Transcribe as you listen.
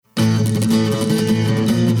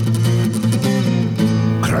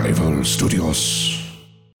us.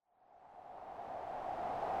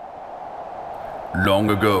 Long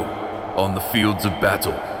ago, on the fields of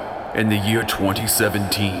battle, in the year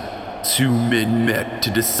 2017, two men met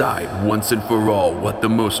to decide once and for all what the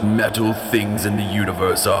most metal things in the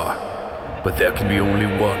universe are. But there can be only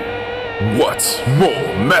one. What's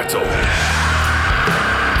more metal?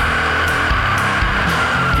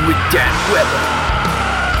 With Dan Weber,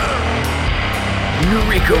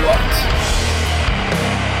 Noriko Ott,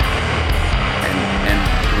 and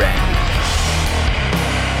Randy.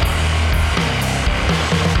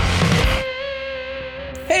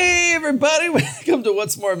 Hey everybody, welcome to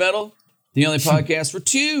What's More Metal, the only podcast for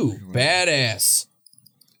two badass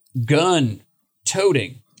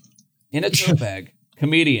gun-toting in a tote bag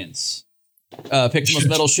comedians. Pick the most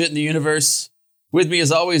metal shit in the universe. With me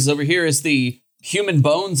as always over here is the human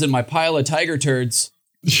bones in my pile of tiger turds.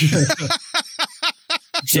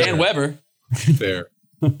 Dan Weber. Fair.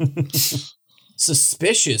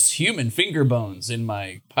 Suspicious human finger bones in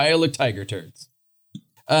my pile of tiger turds.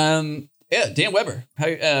 Yeah, Dan Weber. How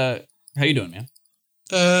you doing, man?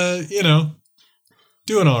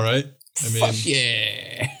 Doing all right. I mean, fuck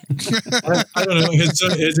yeah. I don't know.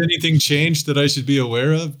 Has anything changed that I should be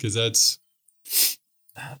aware of? Because that's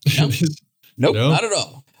Nope, No? not at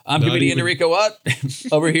all. I'm Not comedian even- Enrico Watt.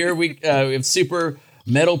 Over here, we have super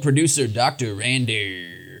metal producer Dr.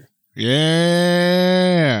 Randy.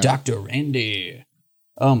 Yeah. Dr. Randy.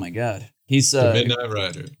 Oh my God. He's the Midnight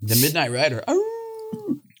Rider. the Midnight Rider. Arr!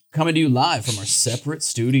 Coming to you live from our separate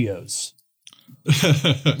studios.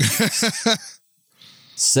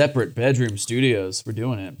 Separate bedroom studios. We're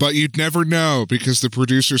doing it. But you'd never know because the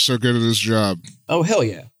producer's so good at his job. Oh, hell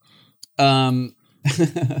yeah.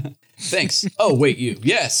 Thanks. Oh, wait, you.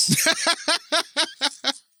 Yes.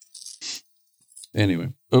 Anyway.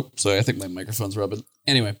 Oh, sorry. I think my microphone's rubbing.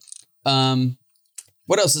 Anyway.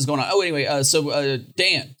 What else is going on? Oh, anyway. So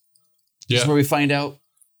Dan. This is where we find out.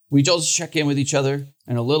 We just check in with each other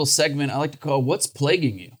in a little segment I like to call What's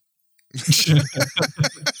Plaguing You?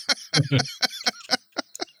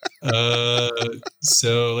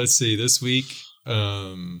 So let's see. This week,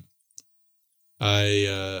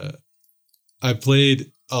 I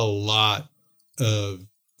played a lot of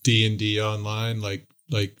D&D online, like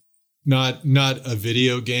not a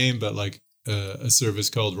video game, but like a service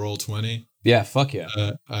called Roll20. Yeah, fuck yeah.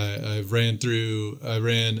 I ran Noriko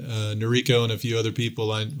and a few other people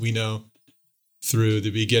we know through the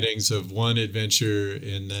beginnings of one adventure,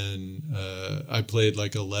 and then I played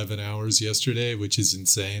like 11 hours yesterday, which is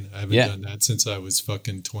insane. I haven't done that since I was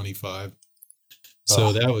fucking 25.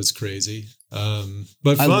 So that was crazy.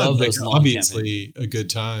 But fun, I love those like, long obviously a good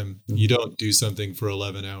time. Mm-hmm. You don't do something for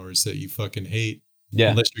 11 hours that you fucking hate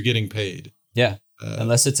unless you're getting paid. Yeah,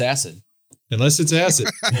 unless it's acid. Unless it's acid.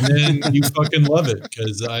 And then you fucking love it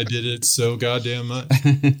because I did it so goddamn much.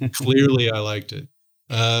 Clearly I liked it.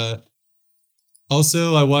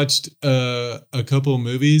 Also, I watched a couple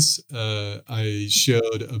movies. I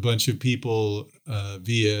showed a bunch of people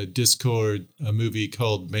via Discord a movie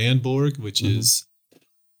called Manborg, which is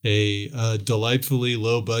a delightfully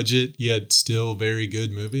low budget yet still very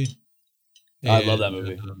good movie. I love that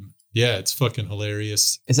movie. Yeah, it's fucking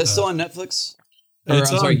hilarious. Is that still on Netflix? Or, I'm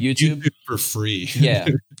sorry, YouTube for free. Yeah,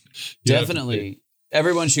 definitely.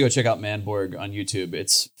 Everyone should go check out Manborg on YouTube.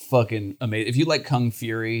 It's fucking amazing. If you like Kung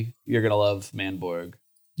Fury, you're gonna love Manborg.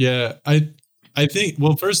 Yeah, I think.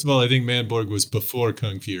 Well, first of all, I think Manborg was before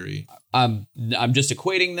Kung Fury. I'm just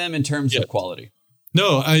equating them in terms of quality.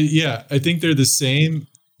 No, I think they're the same.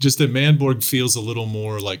 Just that Manborg feels a little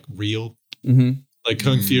more like real. Mm-hmm. Like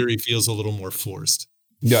Kung Fury feels a little more forced.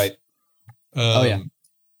 Right. Oh yeah.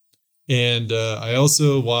 And I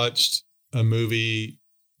also watched a movie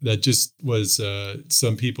that just was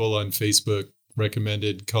some people on Facebook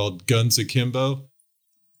recommended called Guns Akimbo,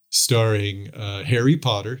 starring Harry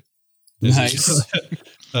Potter. Nice.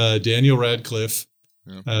 Daniel Radcliffe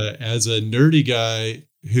as a nerdy guy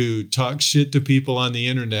who talks shit to people on the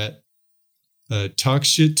internet, talks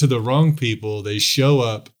shit to the wrong people. They show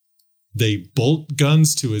up, they bolt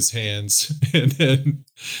guns to his hands,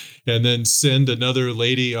 and then send another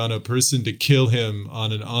lady on a person to kill him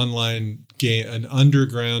on an online game, an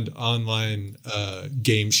underground online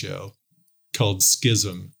game show called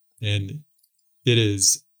Schism. And it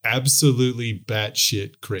is absolutely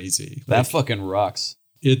batshit crazy. That fucking rocks.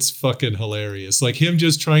 It's fucking hilarious. Like him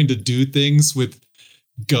just trying to do things with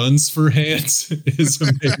guns for hands is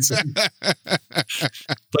amazing.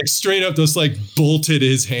 Like straight up just like bolted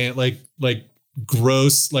his hand, like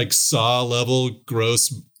gross, like Saw level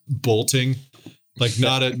gross bolting Like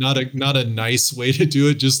not a nice way to do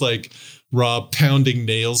it. Just like Rob pounding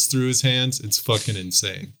nails through his hands. It's fucking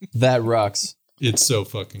insane. That rocks. It's so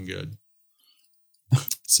fucking good.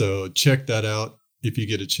 So check that out if you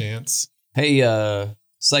get a chance. Hey,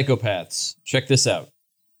 psychopaths, check this out.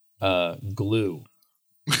 Glue.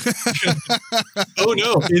 Oh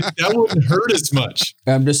no, that wouldn't hurt as much.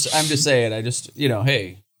 I'm just saying.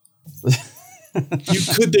 Hey.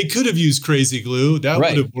 They could have used crazy glue. That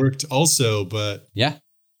Right. would have worked also, but Yeah.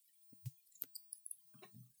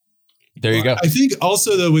 There you go. I think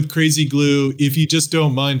also though with crazy glue, if you just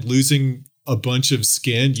don't mind losing a bunch of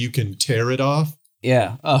skin, you can tear it off.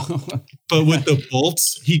 Yeah. Oh. But with the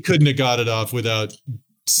bolts, he couldn't have got it off without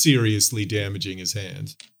seriously damaging his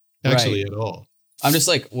hand. Actually, at all. I'm just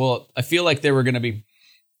like, well, I feel like they were going to be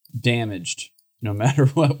damaged no matter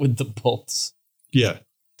what with the bolts. Yeah,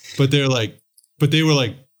 but they were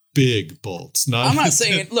like big bolts. I'm not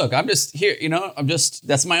saying, look, I'm just here,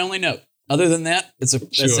 that's my only note. Other than that, that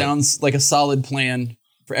sounds like a solid plan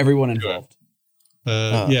for everyone involved.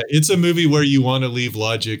 Yeah, it's a movie where you want to leave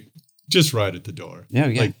logic just right at the door. Yeah.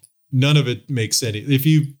 Like none of it makes any. If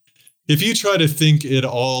you try to think at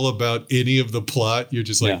all about any of the plot, you're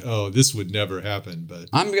just like, oh, this would never happen. But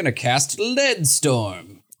I'm gonna cast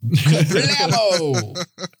Leadstorm. Kablamo!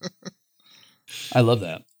 I love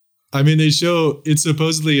that. I mean, it's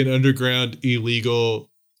supposedly an underground illegal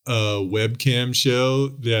webcam show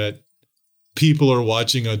that people are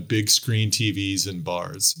watching on big screen TVs and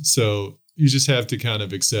bars. So you just have to kind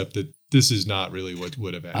of accept that this is not really what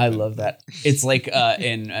would have happened. I love that. It's like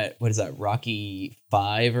in what is that, Rocky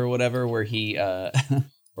 5 or whatever, where he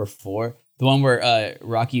or 4, the one where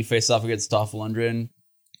Rocky faced off against Dolph Lundgren.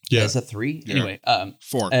 Yeah, is that 3? Yeah. Anyway,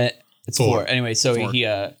 4. It's 4. Anyway, so 4.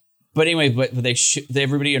 But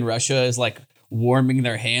everybody in Russia is like warming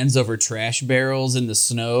their hands over trash barrels in the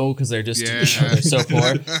snow because they're just they're so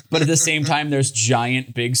poor. But at the same time, there's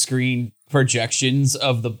giant big screen projections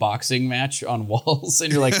of the boxing match on walls,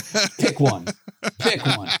 and you're like, pick one.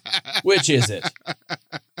 Which is it?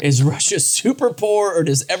 Is Russia super poor, or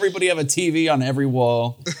does everybody have a TV on every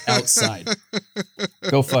wall outside?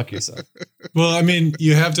 Go fuck yourself. Well, I mean,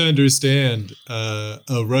 you have to understand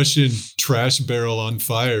a Russian trash barrel on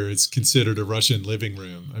fire is considered a Russian living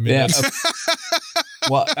room. I mean,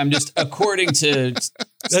 well, I'm just according to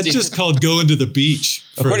that's just called going to the beach.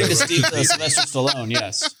 According to Sylvester Stallone,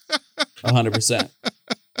 yes, 100%.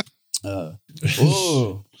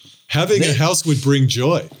 Having a house would bring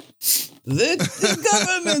joy. The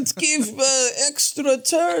government give extra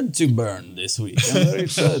turd to burn this week. I'm very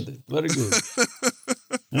excited. Very good.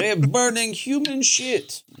 They're burning human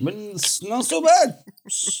shit. But it's not so bad.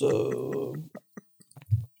 So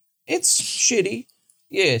it's shitty.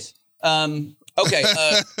 Yes. Okay.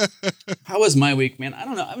 How was my week, man? I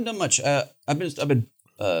don't know. I haven't done much. I've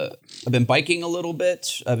been biking a little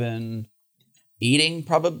bit. I've been eating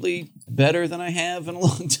probably better than I have in a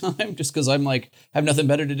long time, just because I'm like have nothing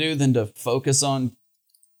better to do than to focus on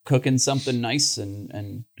cooking something nice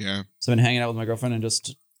and yeah. So I've been hanging out with my girlfriend and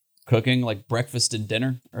just cooking like breakfast and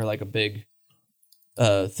dinner are like a big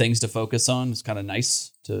things to focus on. It's kind of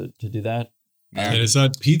nice to do that. And it's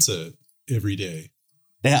not pizza every day.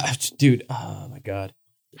 Yeah, dude. Oh my God.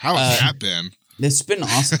 How has that been? It's been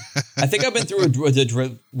awesome. I think I've been through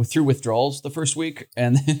withdrawals the first week,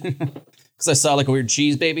 and because I saw like a weird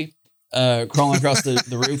cheese baby crawling across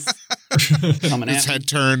the roof, coming Its at head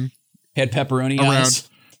turn. had pepperoni around. eyes.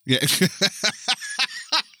 Yeah.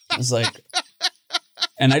 I was like,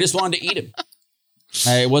 and I just wanted to eat him.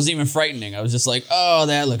 It wasn't even frightening. I was just like, oh,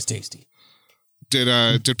 that looks tasty.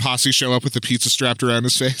 Did Posse show up with the pizza strapped around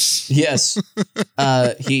his face? Yes.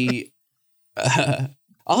 He.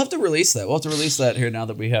 I'll have to release that. We'll have to release that here now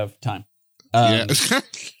that we have time. Yeah.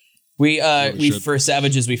 We for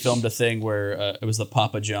Savages, we filmed a thing where it was the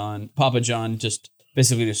Papa John just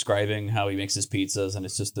basically describing how he makes his pizzas, and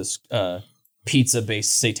it's just this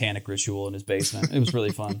pizza-based satanic ritual in his basement. It was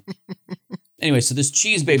really fun. Anyway, so this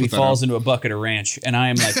cheese baby falls into a bucket of ranch, and I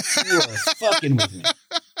am like, you are fucking with me.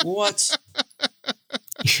 What?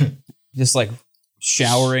 Just like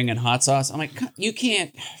showering in hot sauce. I'm like, you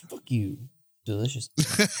can't. Fuck you. Delicious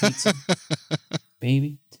pizza,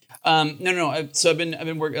 baby. No. So I've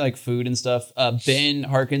been working like food and stuff. Ben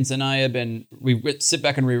Harkins and I have been. We sit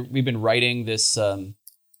back and we've been writing this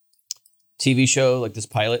TV show, like this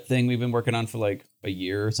pilot thing we've been working on for like a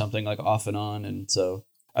year or something, like off and on. And so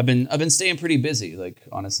I've been staying pretty busy, like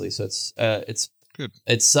honestly. So it's good.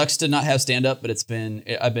 It sucks to not have stand up, but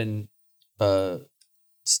I've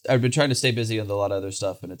been trying to stay busy with a lot of other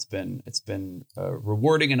stuff, and it's been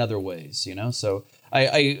rewarding in other ways, you know. So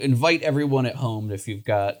I invite everyone at home, if you've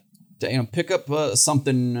got pick up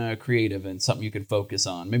something creative and something you can focus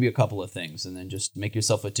on, maybe a couple of things, and then just make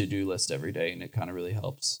yourself a to-do list every day, and it kind of really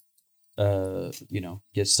helps,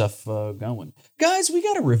 get stuff going. Guys, we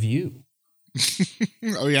got a review.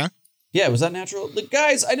 Oh, yeah? Yeah, was that natural?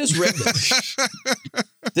 Guys, I just read this.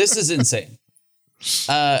 This is insane.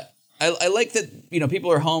 I like that,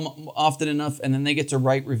 people are home often enough and then they get to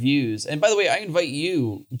write reviews. And by the way, I invite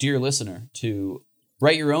you, dear listener, to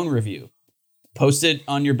write your own review. Post it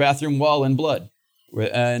on your bathroom wall in blood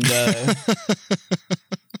and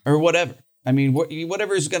or whatever. I mean,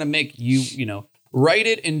 whatever is going to make you, write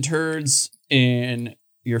it in turds in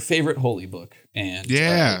your favorite holy book and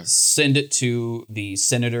send it to the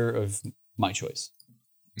senator of my choice.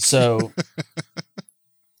 So,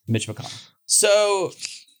 Mitch McConnell. So,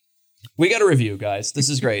 we got a review, guys. This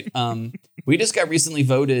is great. We just got recently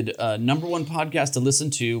voted number one podcast to listen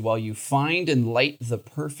to while you find and light the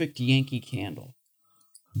perfect Yankee candle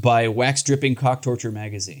by Wax Dripping Cock Torture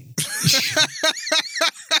Magazine.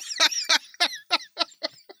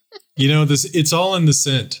 It's all in the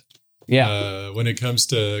scent. Yeah. When it comes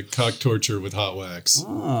to cock torture with hot wax.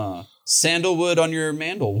 Sandalwood on your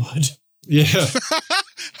mandlewood. Yeah.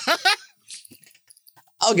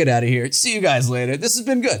 I'll get out of here. See you guys later. This has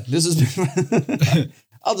been good.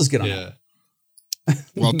 I'll just get on. Yeah.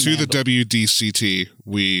 Well, to the WDCT,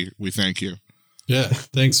 we thank you. Yeah.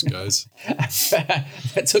 Thanks, guys.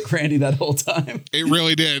 That took Randy that whole time. It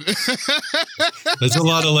really did. There's a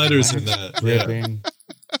lot of letters in that.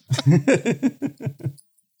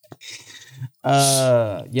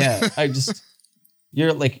 Yeah.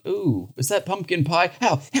 You're like, ooh, is that pumpkin pie?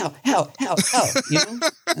 How? And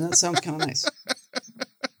that sounds kind of nice.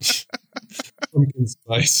 Pumpkin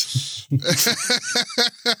spice.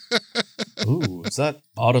 Ooh, is that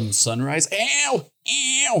autumn sunrise? Ow!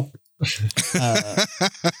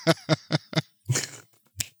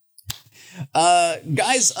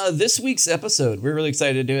 Guys, this week's episode, we're really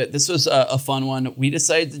excited to do it. This was a fun one. We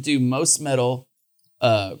decided to do most metal,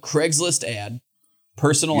 Craigslist ad,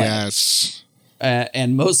 personal ad,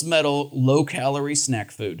 and most metal low calorie snack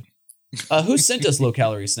food. Who sent us low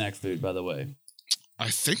calorie snack food, by the way? I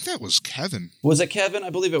think that was Kevin. Was it Kevin? I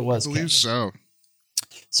believe it was. I believe Kevin. so.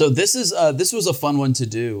 So this was a fun one to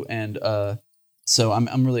do, and so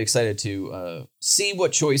I'm really excited to see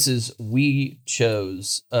what choices we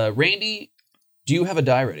chose. Randy, do you have a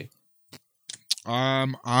die ready?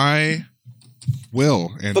 I will.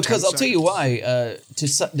 Because I'll tell you why. To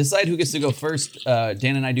decide who gets to go first,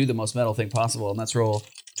 Dan and I do the most metal thing possible, and let's roll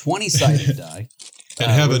 20-sided die. And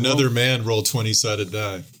have another man roll 20-sided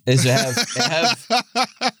die. Is to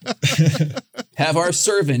have our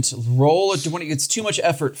servant roll a 20. It's too much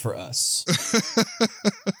effort for us.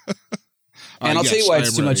 And I'll tell you why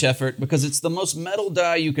it's too much effort, because it's the most metal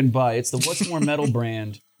die you can buy. It's the What's More Metal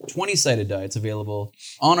brand 20-sided die. It's available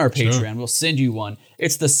on our Patreon. Sure. We'll send you one.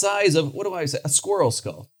 It's the size of, what do I say? A squirrel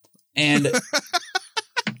skull. And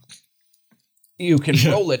you can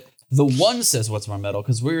roll it. The one says What's More Metal,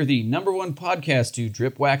 because we're the number one podcast to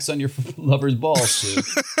drip wax on your lover's balls to.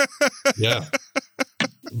 Yeah.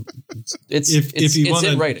 It's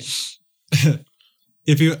in writing.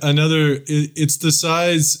 It's the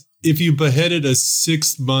size, if you beheaded a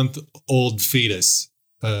 6-month-old fetus,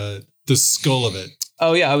 the skull of it.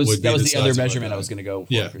 Oh yeah, that was the other measurement I was going to go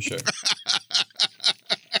for sure.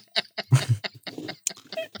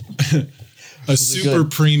 A super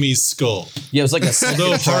preemie skull. Yeah, it was like a second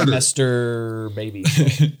trimester baby.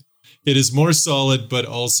 It is more solid, but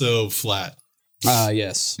also flat.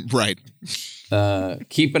 Yes. Right.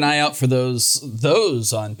 Keep an eye out for those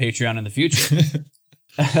on Patreon in the future.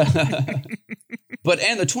 And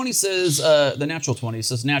the 20 says, the natural 20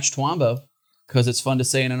 says Natch Twombo, because it's fun to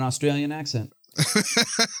say in an Australian accent.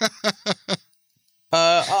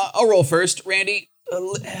 I'll roll first. Randy,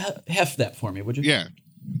 heft that for me, would you? Yeah.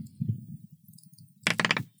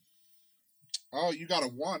 Oh, you got a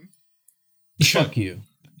 1. Fuck you.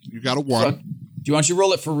 You got a 1. Do you want you to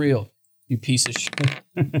roll it for real? You piece of shit.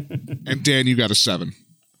 And Dan, you got a 7.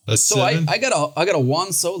 A 7? So I got a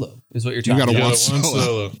Juan Solo, is what you're trying to say. You got a Juan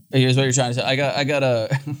Solo. Here's what you're trying to say. I got a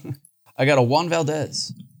Juan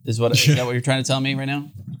Valdez. Is that what you're trying to tell me right now?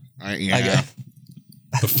 Yeah.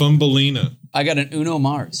 A Fumbelina. I got an Uno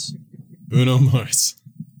Mars. Uno Mars.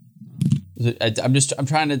 I'm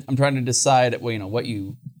trying to decide what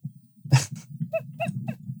you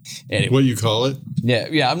anyway. What you call it?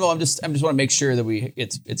 Yeah. I'm just want to make sure that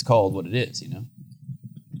it's called what it is.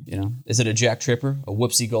 Is it a Jack Tripper, a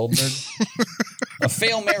Whoopsie Goldberg, a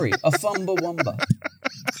Fail Mary, a Fumba Wumba?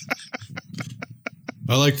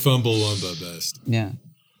 I like Fumble Wumba best. Yeah.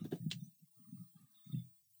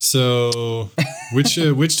 So,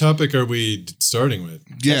 which topic are we starting with?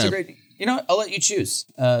 Yeah, that's a great. You know what? I'll let you choose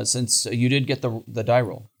since you did get the die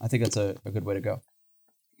roll. I think that's a good way to go.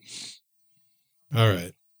 All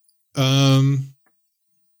right.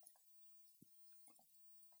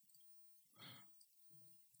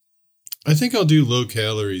 I think I'll do low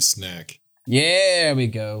calorie snack. Yeah, there we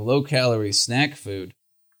go. Low calorie snack food.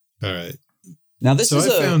 All right. Now this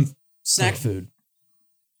is snack food.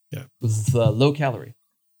 Yeah. With low calorie.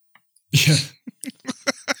 Yeah.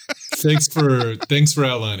 Thanks for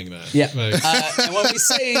outlining that. Yeah. And when we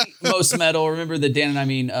say most metal, remember that Dan and I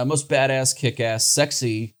mean most badass, kick-ass,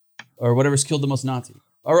 sexy, or whatever's killed the most Nazis.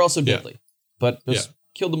 Are also deadly, but just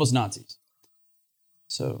killed the most Nazis.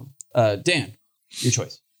 So, Dan, your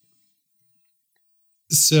choice.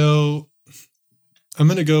 So, I'm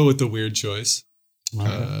going to go with the weird choice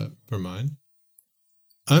for mine.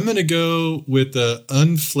 I'm going to go with the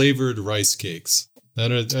unflavored rice cakes.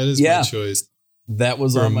 That is my choice. That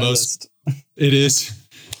was on my list. It is.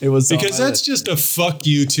 It was because that's just a fuck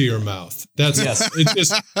you to your mouth. That's it's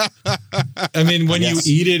just. I mean, when you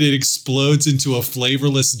eat it, it explodes into a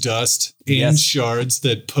flavorless dust and shards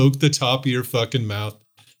that poke the top of your fucking mouth.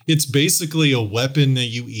 It's basically a weapon that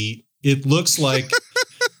you eat. It looks like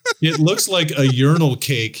a urinal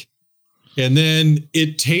cake, and then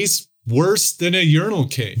it tastes worse than a urinal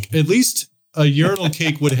cake. At least a urinal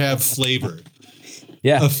cake would have flavor.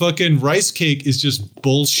 Yeah. A fucking rice cake is just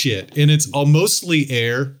bullshit. And it's all mostly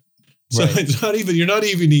air. So it's not even, you're not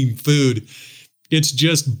even eating food. It's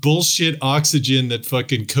just bullshit oxygen that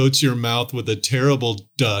fucking coats your mouth with a terrible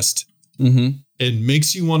dust and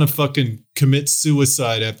makes you want to fucking commit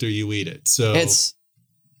suicide after you eat it. So it's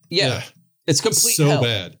complete so hell.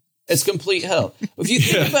 Bad. It's complete hell. If you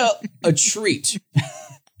think about a treat,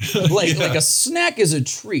 like a snack is a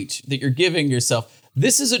treat that you're giving yourself.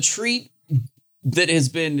 This is a treat that has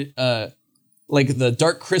been like the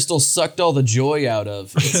dark crystal sucked all the joy out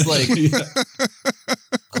of. It's like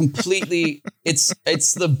completely. It's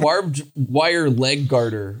the barbed wire leg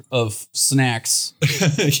garter of snacks.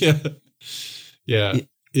 Yeah.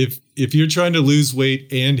 If you're trying to lose weight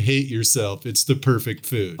and hate yourself, it's the perfect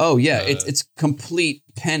food. Oh yeah, it's complete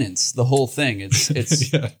penance. The whole thing.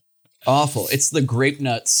 It's awful. It's the grape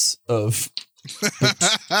nuts of.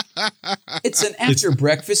 It's an after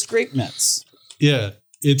breakfast grape nuts. Yeah,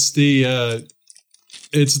 it's the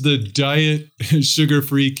diet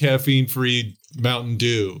sugar-free, caffeine-free Mountain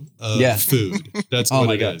Dew of food. That's what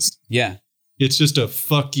it is. Yeah, it's just a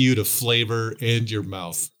fuck you to flavor and your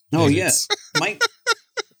mouth. Oh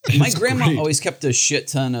and my grandma always kept a shit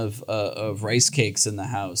ton of rice cakes in the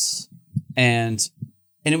house, and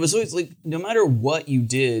it was always like no matter what you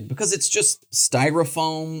did, because it's just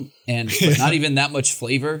styrofoam and not even that much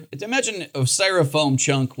flavor. Imagine a styrofoam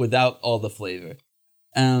chunk without all the flavor.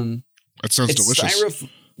 That sounds delicious.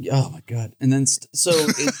 Oh my god! And then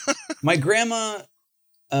my grandma,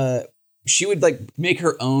 she would like make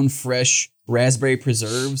her own fresh raspberry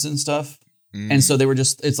preserves and stuff. And so they were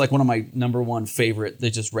it's like one of my number one favorite.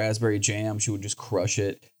 They just raspberry jam. She would just crush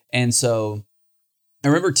it. And so I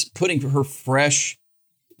remember putting her fresh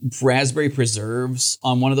raspberry preserves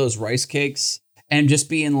on one of those rice cakes and just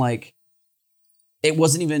being like, it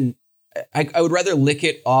wasn't even, I would rather lick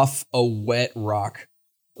it off a wet rock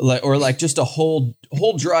or just a whole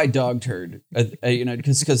dry dog turd,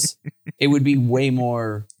 because it would be way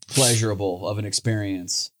more pleasurable of an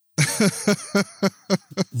experience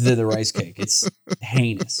than the rice cake. It's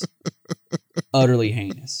heinous, utterly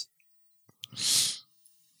heinous.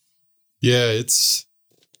 Yeah,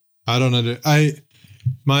 I don't know.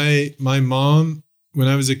 My mom, when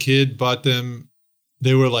I was a kid, bought them.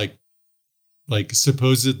 They were like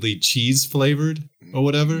supposedly cheese flavored or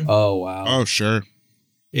whatever. Oh wow. Oh sure.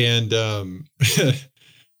 And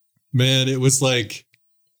man, it was like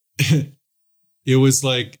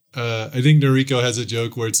I think Noriko has a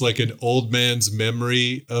joke where it's like an old man's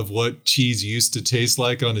memory of what cheese used to taste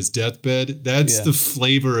like on his deathbed. That's the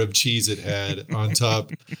flavor of cheese it had on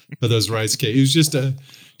top of those rice cakes. It was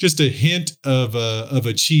just a hint of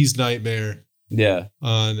a cheese nightmare. Yeah.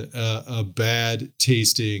 On a bad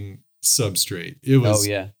tasting substrate. It was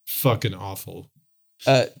fucking awful.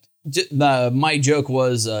 My joke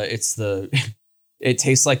was it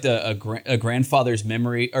tastes like a grandfather's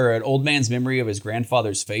memory or an old man's memory of his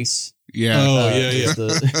grandfather's face. Yeah.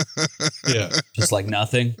 Yeah. Just like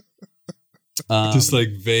nothing. Just like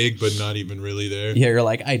vague, but not even really there. Yeah. You're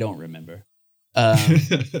like, I don't remember.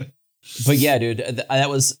 But yeah, dude, that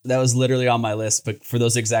was literally on my list, but for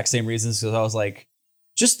those exact same reasons, because I was like,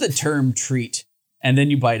 just the term treat and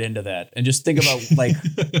then you bite into that, and just think about like,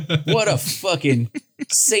 what a fucking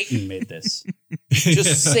Satan made this.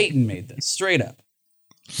 Just Satan made this, straight up.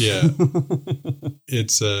 Yeah,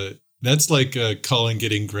 it's that's like Colin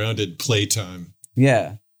getting grounded playtime.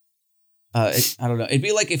 Yeah, I don't know. It'd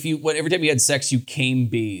be like if every time you had sex, you came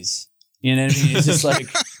bees. You know what I mean? It's just like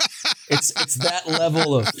it's that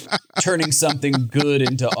level of turning something good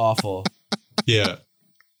into awful. Yeah,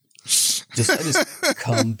 just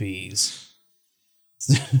come bees.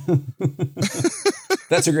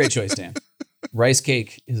 That's a great choice, Dan. Rice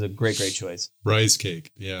cake is a great choice. Rice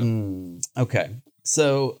cake, yeah. Okay,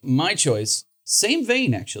 so my choice, same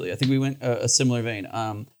vein actually. I think we went a similar vein.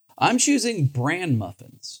 I'm choosing bran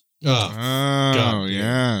muffins. Oh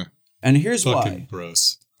yeah. And here's fucking why.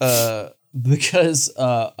 Gross. Because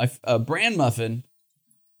a bran muffin,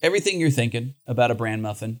 everything you're thinking about a bran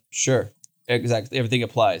muffin, sure, exactly, everything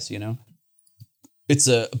applies. You know,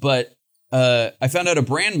 but I found out a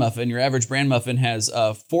bran muffin, your average bran muffin has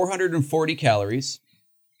 440 calories.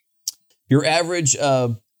 Your average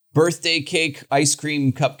birthday cake ice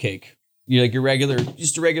cream cupcake, your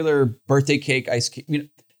regular birthday cake ice cream. You know,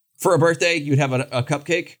 for a birthday, you'd have a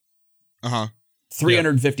cupcake.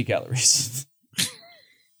 350 calories.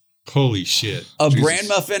 Holy shit. Jesus. Bran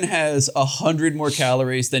muffin has 100 more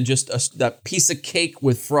calories than just that piece of cake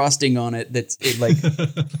with frosting on it. That's like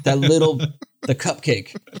the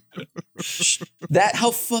cupcake.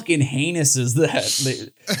 How fucking heinous is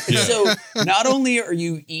that? Yeah. So not only are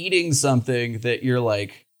you eating something that you're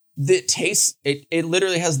like, that tastes, it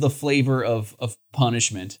literally has the flavor of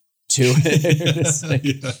punishment to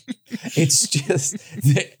it. It's just,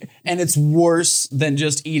 and it's worse than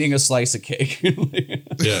just eating a slice of cake.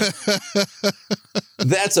 Yeah,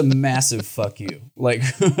 that's a massive fuck you. Like,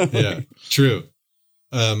 yeah, true.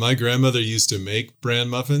 My grandmother used to make bran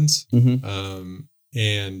muffins, and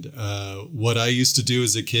what I used to do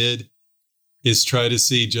as a kid is try to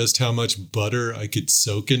see just how much butter I could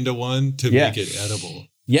soak into one to make it edible.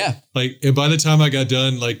 Yeah. Like, and by the time I got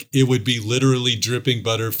done, like, it would be literally dripping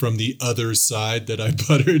butter from the other side that I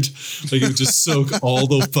buttered. Like, it would just soak all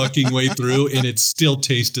the fucking way through, and it still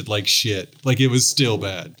tasted like shit. Like, it was still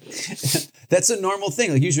bad. That's a normal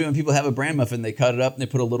thing. Like, usually when people have a bran muffin, they cut it up and they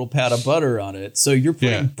put a little pat of butter on it. So you're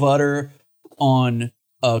putting butter on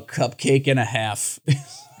a cupcake and a half.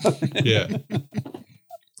 Yeah.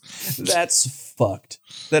 That's fucked.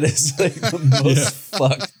 That is like the most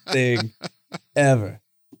fucked thing ever.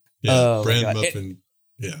 Yeah, bran muffin.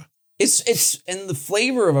 It's and the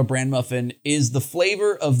flavor of a bran muffin is the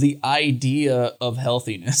flavor of the idea of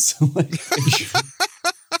healthiness. Like,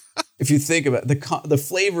 if you think about it, the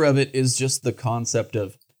flavor of it is just the concept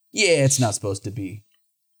of, it's not supposed to be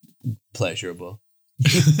pleasurable.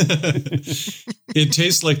 It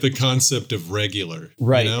tastes like the concept of regular,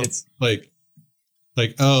 right? You know? It's like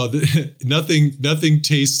nothing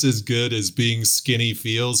tastes as good as being skinny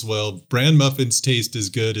feels. Well, bran muffins taste as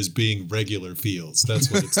good as being regular feels. That's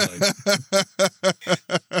what it's like.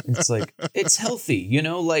 It's like, it's healthy, you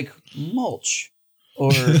know, like mulch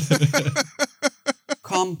or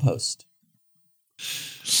compost.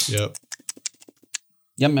 Yep.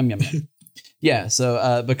 Yum. Yeah.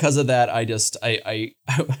 So because of that,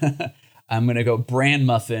 I'm gonna go. Bran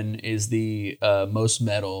muffin is the most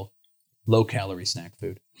metal, low calorie snack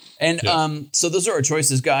food. And so those are our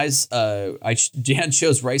choices, guys. Jan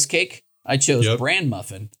chose rice cake. I chose bran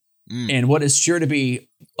muffin. And what is sure to be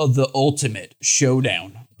the ultimate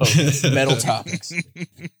showdown of metal topics.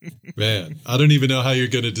 Man, I don't even know how you're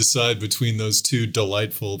going to decide between those two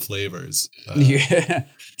delightful flavors.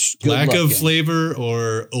 Lack of flavor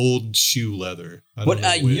or old shoe leather.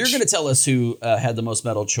 You're going to tell us who had the most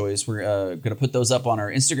metal choice. We're going to put those up on our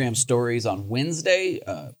Instagram stories on Wednesday.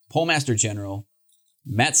 Pollmaster General,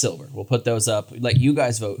 Matt Silver. We'll put those up. Let you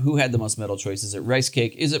guys vote. Who had the most metal choice? Is it rice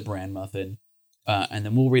cake? Is it bran muffin? And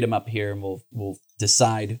then we'll read them up here and we'll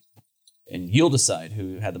decide, and you'll decide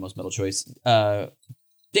who had the most metal choice. Dan,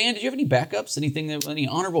 did you have any backups? Any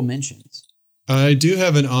honorable mentions? I do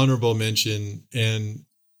have an honorable mention, and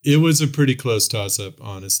it was a pretty close toss-up,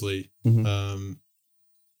 honestly. Mm-hmm.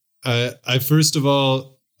 I first of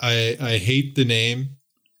all, I hate the name.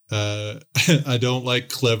 I don't like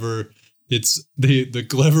clever. It's the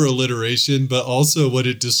clever alliteration, but also what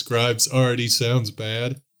it describes already sounds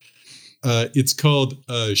bad. It's called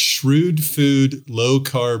Shrewd Food Low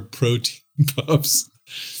Carb Protein Puffs.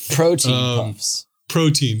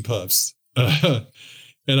 Protein puffs.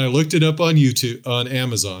 And I looked it up on YouTube, on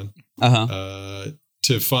Amazon,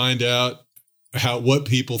 to find out what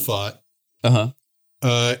people thought.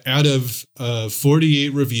 Out of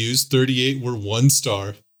 48 reviews, 38 were 1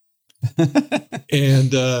 star.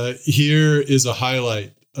 And here is a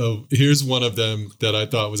highlight. Here's one of them that I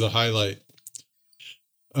thought was a highlight.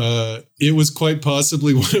 It was quite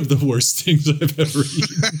possibly one of the worst things I've ever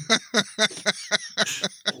eaten.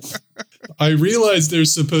 I realize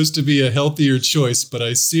there's supposed to be a healthier choice, but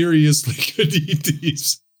I seriously could eat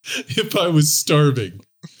these if I was starving.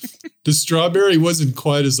 The strawberry wasn't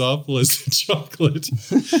quite as awful as the chocolate,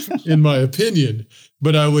 in my opinion,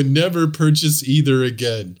 but I would never purchase either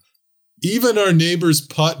again. Even our neighbors'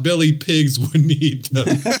 potbelly pigs wouldn't eat them.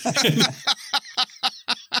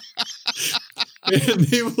 And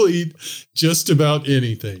they will eat just about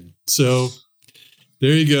anything. So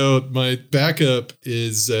there you go. My backup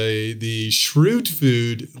is the Shrewd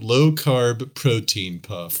Food low carb protein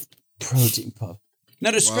puff. Protein puff. Now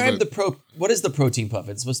describe what is the protein puff?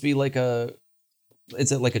 It's supposed to be like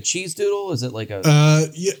is it like a cheese doodle? Is it like a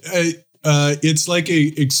it's like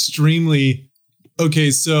a extremely okay,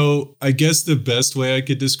 so I guess the best way I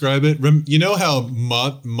could describe it, you know how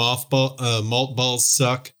malt balls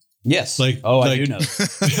suck? Yes. I do know.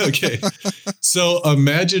 Okay. So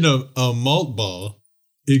imagine a malt ball,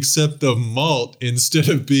 except the malt, instead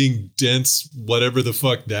of being dense, whatever the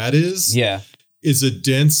fuck that is, is a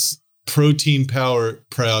dense protein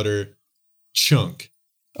powder chunk.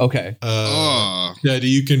 Okay. That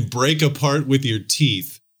you can break apart with your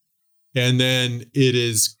teeth. And then it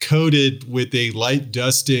is coated with a light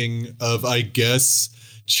dusting of, I guess,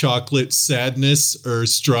 chocolate sadness or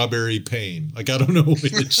strawberry pain. Like, I don't know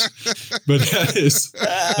which, but that is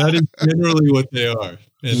generally what they are.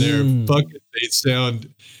 And they're they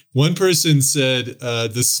sound, one person said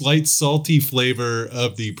the slight salty flavor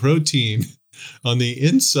of the protein on the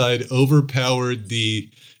inside overpowered the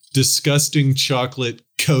disgusting chocolate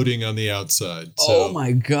coating on the outside. So, oh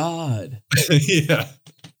my God. Yeah.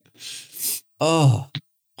 Oh.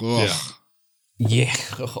 Yeah. Yeah.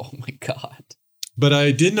 Oh my God. But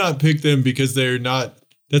I did not pick them because they're not,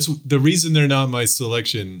 that's the reason they're not my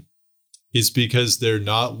selection is because they're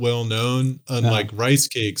not well known, unlike rice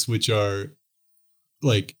cakes, which are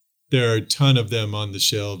like, there are a ton of them on the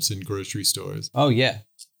shelves in grocery stores. Oh yeah.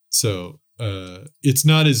 So it's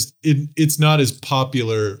not as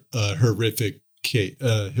popular horrific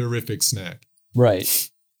snack. Right.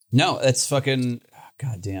 No, that's fucking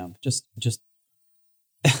goddamn. Just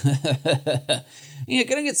yeah,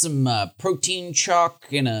 gonna get some protein chalk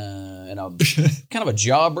in a kind of a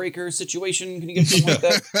jawbreaker situation. Can you get something like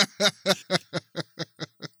that?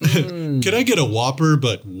 Could I get a Whopper,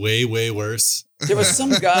 but way, way worse? There was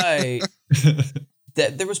some guy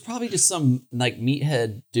that there was probably just some like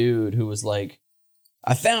meathead dude who was like,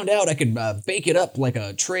 I found out I could bake it up like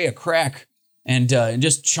a tray of crack and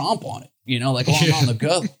just chomp on it, you know, like while I'm on the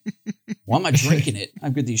go. Why am I drinking it?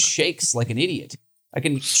 I've got these shakes like an idiot. I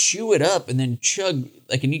can chew it up and then chug.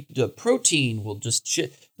 I can eat the protein. Will just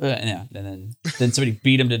shit. Yeah, and then somebody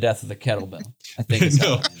beat him to death with a kettlebell. I think.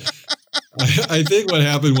 No, I think what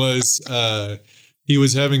happened was he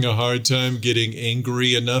was having a hard time getting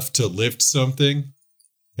angry enough to lift something,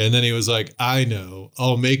 and then he was like, "I know,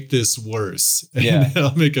 I'll make this worse. And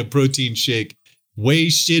I'll make a protein shake way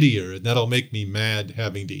shittier, and that'll make me mad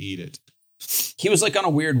having to eat it." He was like on a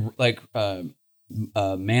weird like.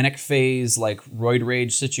 Manic phase, like roid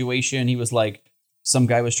rage situation. He was like, some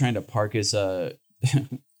guy was trying to park his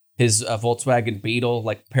Volkswagen Beetle,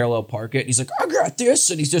 like parallel park it. He's like, I got this.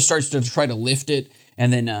 And he just starts to try to lift it.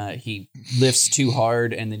 And then he lifts too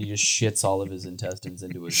hard. And then he just shits all of his intestines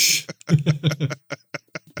into his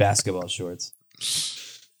basketball shorts.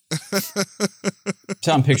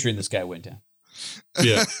 So I'm picturing this guy went down.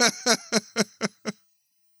 Yeah.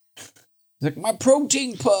 He's like, my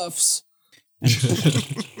protein puffs.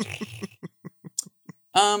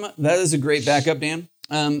 That is a great backup, Dan.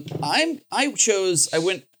 My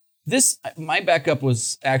backup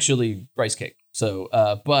was actually rice cake. So,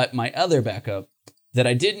 but my other backup that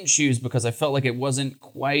I didn't choose because I felt like it wasn't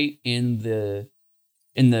quite in the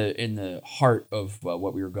heart of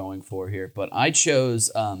what we were going for here. But I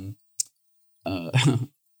chose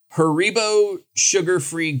Haribo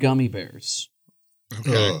sugar-free gummy bears.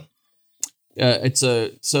 Okay.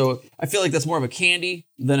 So I feel like that's more of a candy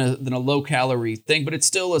than a low calorie thing, but it's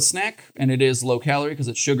still a snack and it is low calorie because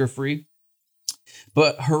it's sugar free.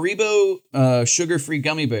 But Haribo sugar-free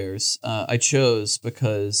gummy bears I chose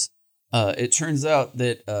because it turns out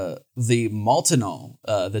that the maltinol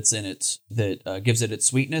that's in it that gives it its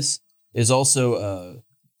sweetness is also a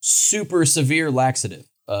super severe laxative.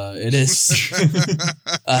 It is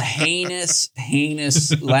a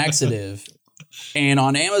heinous laxative And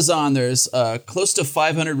on Amazon, there's close to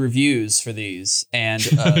 500 reviews for these, and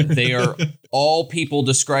they are all people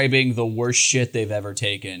describing the worst shit they've ever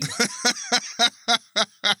taken.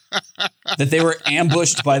 That they were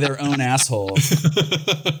ambushed by their own asshole.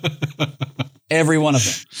 Every one of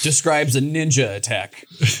them describes a ninja attack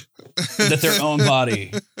that their own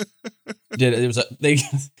body did. It was they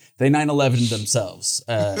 9/11 themselves,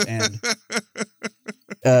 and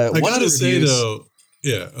I gotta say though,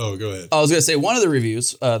 yeah. Oh, go ahead. I was gonna say one of the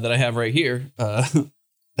reviews that I have right here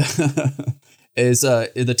is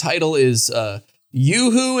the title is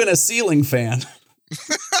 "Yoo-hoo and a Ceiling Fan."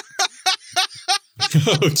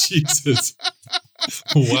 Oh Jesus!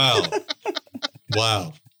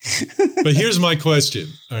 Wow. But here's my question.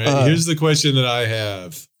 All right, here's the question that I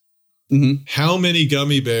have. Mm-hmm. How many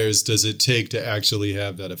gummy bears does it take to actually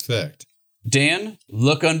have that effect? Dan,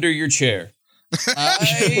 look under your chair.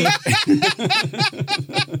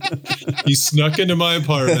 He snuck into my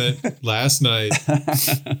apartment last night.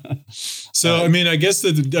 So I mean, I guess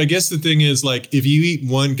the thing is, like, if you eat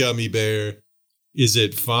one gummy bear, is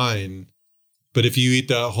it fine? But if you eat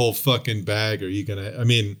that whole fucking bag, are you gonna? I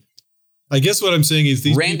mean, I guess what I'm saying is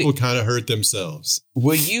these people kind of hurt themselves.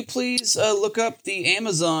 Will you please look up the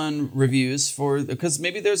Amazon reviews because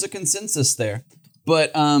maybe there's a consensus there.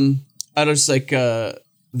 But I was like, that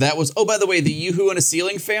was. Oh, by the way, the Yoo-hoo and a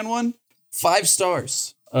Ceiling Fan one, 5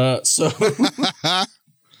 stars.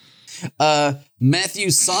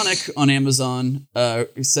 Matthew Sonic on Amazon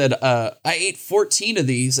said, I ate 14 of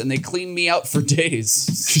these and they cleaned me out for days.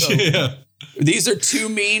 So Yeah. These are too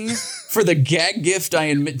mean for the gag gift I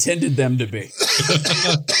intended them to be.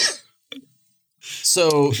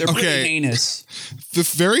 So they're pretty heinous. The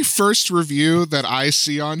very first review that I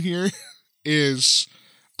see on here is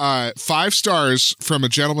 5 stars from a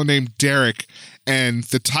gentleman named Derek, and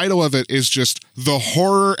the title of it is just "The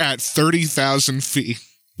Horror at 30,000 Feet."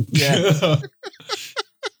 Yeah.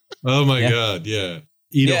 Oh my God! Yeah,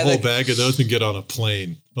 eat a whole bag of those and get on a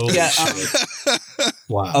plane. Holy shit.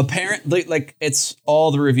 Wow. Apparently, like, it's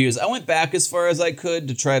all the reviews. I went back as far as I could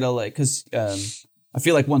to try to, like, because I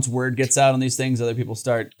feel like once word gets out on these things, other people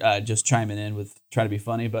start just chiming in with trying to be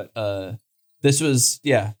funny. But this was,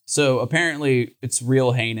 so apparently it's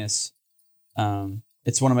real heinous.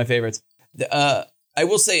 It's one of my favorites. I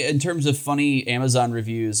will say, in terms of funny Amazon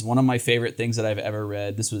reviews, one of my favorite things that I've ever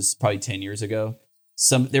read, this was probably 10 years ago.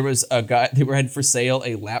 There was a guy, they had for sale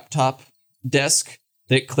a laptop desk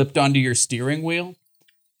that clipped onto your steering wheel.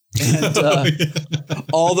 And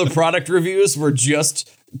all the product reviews were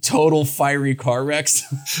just total fiery car wrecks.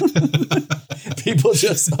 People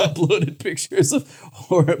just uploaded pictures of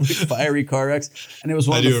horribly fiery car wrecks. And it was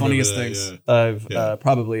one of the funniest things I've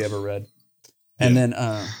probably ever read. And then,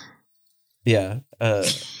 they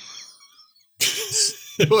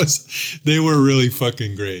were really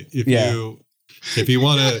fucking great. If you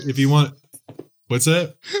want, what's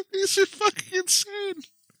that? These are fucking insane.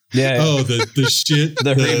 Yeah. Oh, the shit.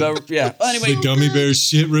 The Haribo, yeah. Well, anyway, the gummy bear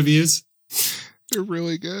shit reviews. They're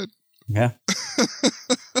really good. Yeah.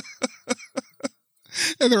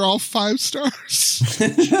 And they're all 5 stars.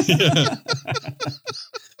 Yeah.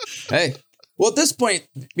 Hey, well, at this point,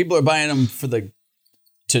 people are buying them for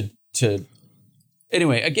to.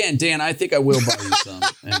 Anyway, again, Dan, I think I will buy you some.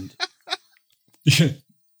 And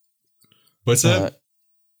what's that?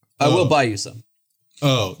 I will buy you some.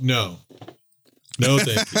 Oh, no. No,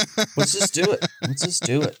 thank you. Let's just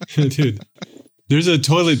do it. Dude, there's a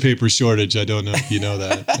toilet paper shortage. I don't know if you know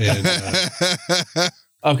that. And,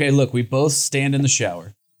 okay, look, we both stand in the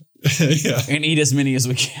shower and eat as many as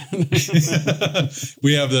we can.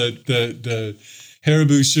 We have the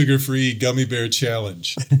Haribo sugar-free gummy bear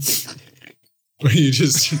challenge. Where you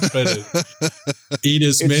just try to eat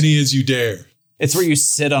as many as you dare. It's where you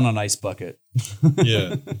sit on an ice bucket.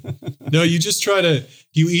 Yeah. No, you just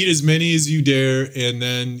you eat as many as you dare, and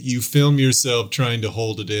then you film yourself trying to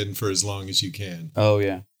hold it in for as long as you can. Oh,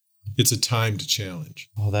 yeah. It's a timed challenge.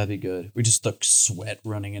 Oh, that'd be good. We just look sweat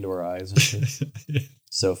running into our eyes and shit.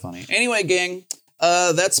 So funny. Anyway, gang,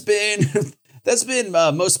 that's been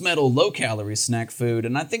Most Metal Low Calorie Snack Food,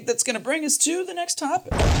 and I think that's going to bring us to the next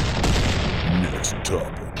topic. Next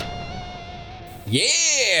topic.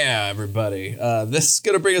 Yeah, everybody. This is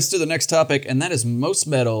going to bring us to the next topic, and that is Most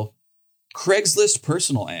Metal Craigslist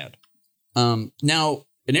personal ad. Now,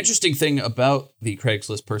 an interesting thing about the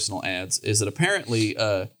Craigslist personal ads is that apparently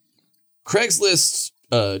Craigslist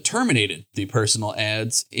terminated the personal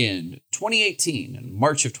ads in 2018, in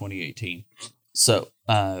March of 2018. So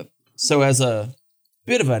as a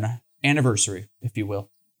bit of an anniversary, if you will,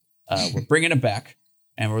 we're bringing it back,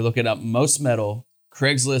 and we're looking up Most Metal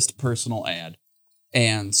Craigslist personal ad.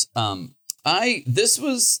 And This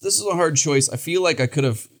was a hard choice. I feel like I could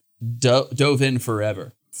have dove in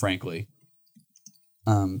forever, frankly.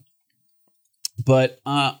 But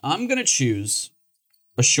I'm gonna choose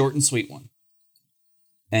a short and sweet one,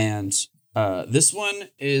 and this one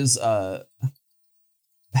is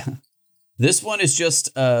this one is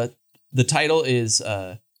just the title is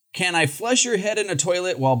 "Can I Flush Your Head in a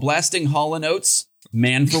Toilet While Blasting Hall & Oates?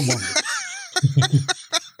 Man for Woman."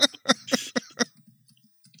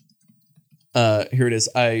 Here it is.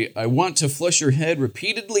 I want to flush your head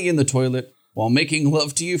repeatedly in the toilet while making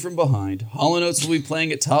love to you from behind. Hall & Oates will be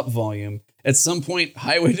playing at top volume. At some point,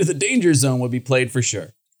 Highway to the Danger Zone will be played for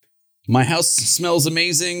sure. My house smells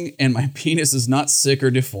amazing, and my penis is not sick or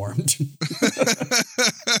deformed.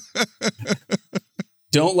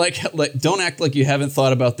 Don't act like you haven't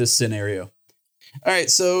thought about this scenario. All right,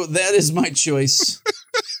 so that is my choice.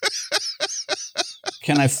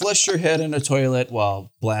 Can I flush your head in a toilet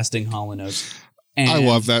while blasting Hall & Oates? And I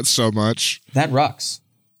love that so much. That rocks.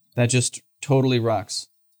 That just totally rocks.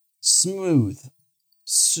 Smooth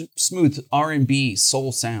R&B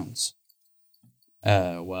soul sounds.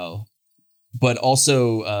 But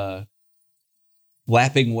also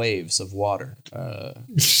lapping waves of water.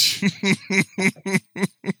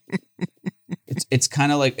 It's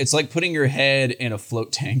kind of like it's like putting your head in a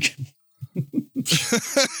float tank.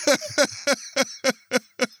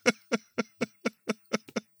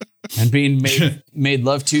 And being made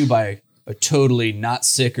love to by a totally not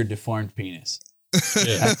sick or deformed penis.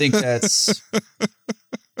 Yeah. I think that's,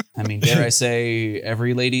 I mean, dare I say,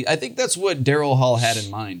 every lady. I think that's what Daryl Hall had in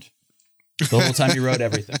mind the whole time he wrote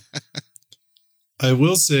everything. I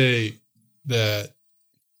will say that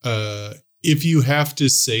if you have to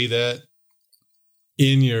say that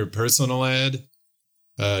in your personal ad,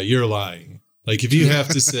 you're lying. Like if you have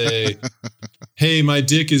to say, hey, my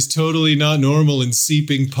dick is totally not normal and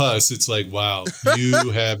seeping pus, it's like, wow,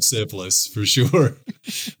 you have syphilis for sure.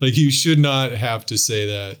 Like you should not have to say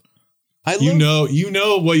that. You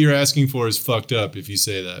know what you're asking for is fucked up if you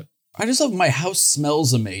say that. I just love my house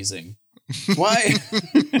smells amazing. Why?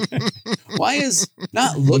 Why is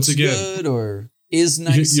not looks good or is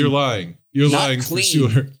nice? You're lying. You're lying clean.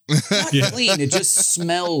 For sure. Not clean. It just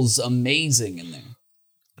smells amazing in there.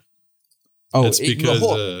 Oh, that's because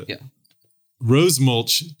rose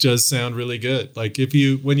mulch does sound really good. Like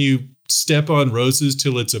when you step on roses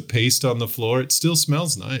till it's a paste on the floor, it still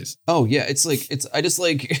smells nice. Oh yeah,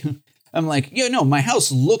 I'm like, my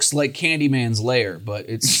house looks like Candyman's lair, but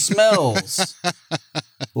it smells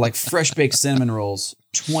like fresh baked cinnamon rolls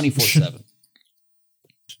 24/7.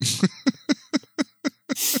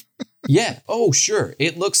 Yeah. Oh, sure.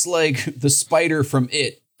 It looks like the spider from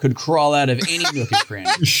It could crawl out of any nook and cranny.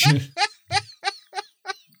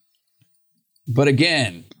 But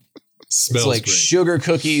again, smells it's like great. Sugar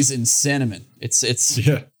cookies and cinnamon. It's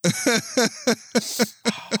yeah.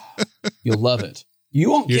 You'll love it. You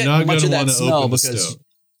won't get much of that smell because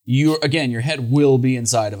your head will be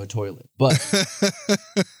inside of a toilet. But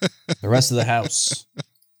the rest of the house,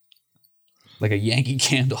 like a Yankee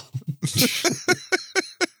candle.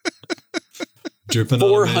 Dripping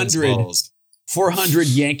 400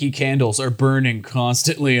 Yankee candles are burning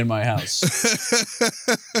constantly in my house.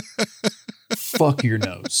 Fuck your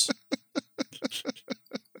nose.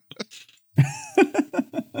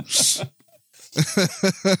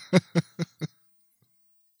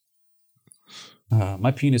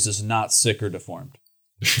 My penis is not sick or deformed.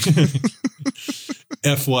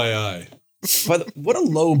 FYI. But what a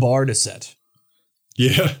low bar to set.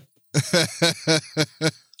 Yeah.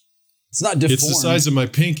 It's not deformed. It's the size of my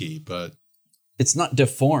pinky, but... It's not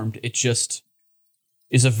deformed. It just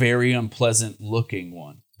is a very unpleasant looking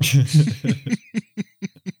one.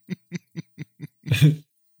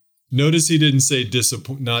 Notice he didn't say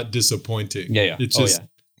not disappointing. Yeah. It's just,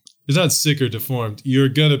 it's not sick or deformed. You're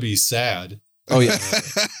going to be sad. Oh, yeah.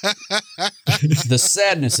 The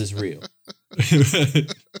sadness is real.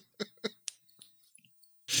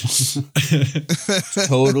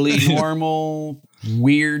 Totally normal,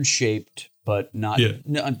 weird shaped, but not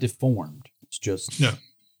deformed. It's just bigger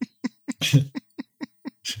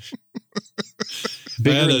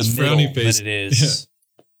in the middle than it is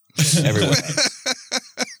everywhere.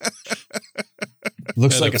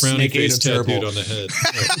 Looks like a snake ate a gerbil on the head.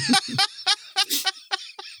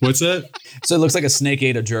 What's that? So it looks like a snake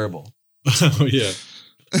ate a gerbil. Oh yeah.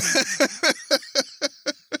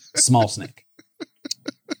 Small snake.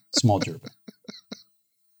 Small gerbil.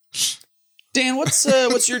 Dan,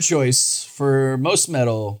 what's your choice for most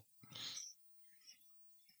metal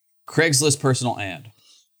Craigslist personal ad?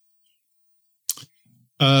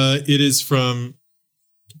 It is from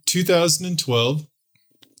 2012.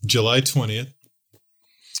 July 20th.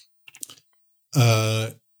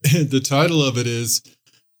 The title of it is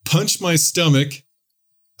Punch My Stomach,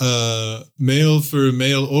 male for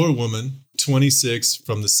male or woman, 26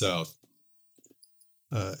 from the South.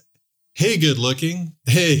 Hey, good looking.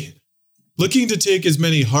 Hey, looking to take as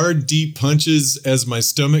many hard, deep punches as my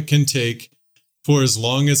stomach can take for as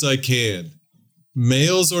long as I can.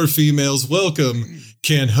 Males or females, welcome.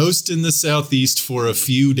 Can host in the Southeast for a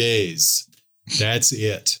few days. That's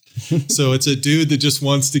it. So it's a dude that just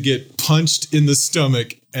wants to get punched in the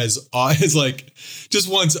stomach as like,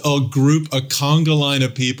 just wants a conga line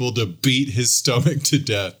of people to beat his stomach to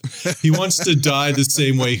death. He wants to die the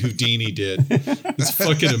same way Houdini did. It's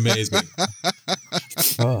fucking amazing.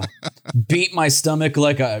 Oh. Beat my stomach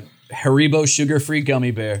like a Haribo sugar-free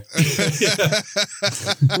gummy bear.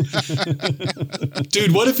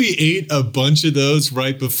 Dude, what if he ate a bunch of those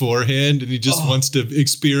right beforehand and he just wants to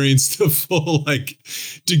experience the full, like,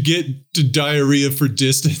 to get to diarrhea for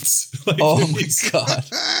distance? Like, oh my God.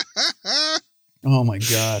 Oh my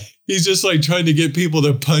God. He's just like trying to get people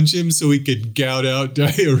to punch him so he could gout out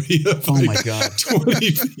diarrhea. For oh my God.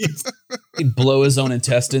 20 feet. He'd blow his own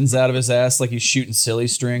intestines out of his ass like he's shooting silly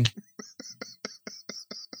string.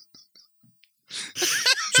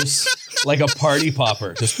 Just like a party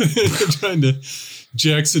popper. Just trying to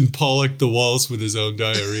Jackson Pollock the walls with his own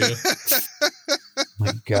diarrhea.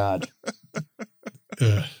 My God.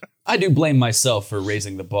 I do blame myself for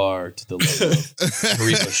raising the bar to the level of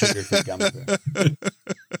Haribo sugar-free gummy bear.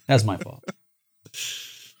 That's my fault.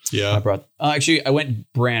 Yeah. I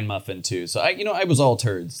went bran muffin too. So I was all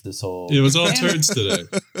turds this whole. It was all turds today.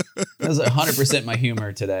 That was 100% my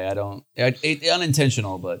humor today.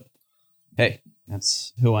 Unintentional, but hey,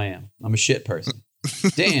 that's who I am. I'm a shit person.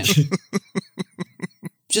 Damn.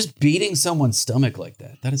 Just beating someone's stomach like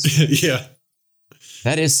that. That is yeah.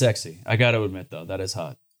 That is sexy. I got to admit though, that is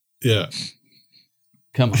hot. Yeah.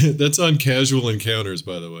 Come on. That's on Casual Encounters,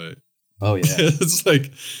 by the way. Oh yeah. It's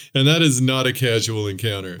like, and that is not a casual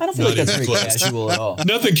encounter. I don't feel like that's very casual at all.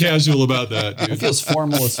 Nothing casual about that, dude. It feels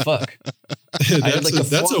formal as fuck.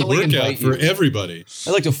 That's a workout for everybody.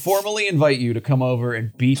 I'd like to formally invite you to come over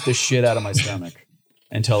and beat the shit out of my stomach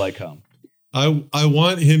until I come. I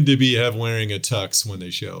want him to be wearing a tux when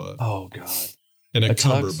they show up. Oh God. And a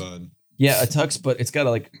cummerbund. Yeah, a tux, but it's got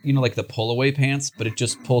like the pull away pants, but it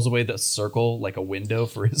just pulls away the circle like a window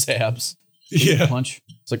for his abs. Yeah. Punch.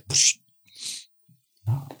 It's like, psh.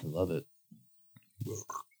 Oh, I love it.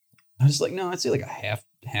 I was like, no, I'd say like a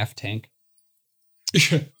half tank.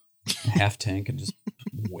 A half tank and just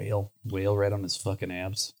wail right on his fucking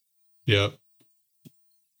abs. Yep.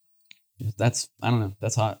 I don't know.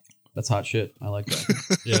 That's hot. That's hot shit. I like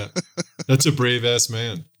that. Yeah. That's a brave ass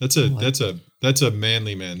man. That's a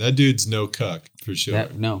manly man. That dude's no cuck for sure.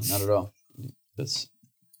 No, not at all. That's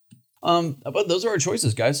but those are our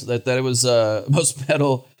choices, guys. That it was most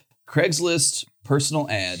metal Craigslist personal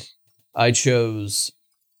ad. I chose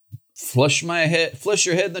flush your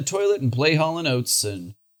head in the toilet and play Hall & Oates,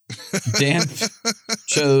 and Dan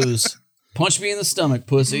chose punch me in the stomach,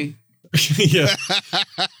 pussy. Yeah.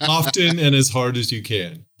 Often and as hard as you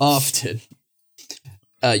can. Often.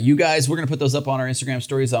 You guys, we're going to put those up on our Instagram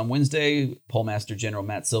stories on Wednesday. Pollmaster General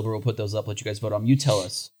Matt Silver will put those up, let you guys vote on them. You tell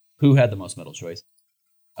us who had the most metal choice.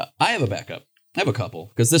 I have a backup. I have a couple,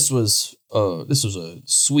 because this was a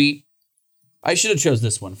sweet. I should have chose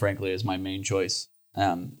this one, frankly, as my main choice.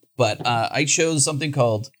 But I chose something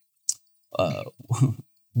called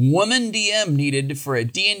Woman DM Needed for a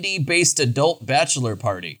D&D based adult bachelor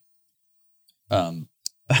party.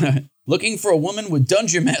 Looking for a woman with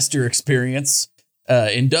Dungeon Master experience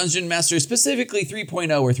in Dungeon Master, specifically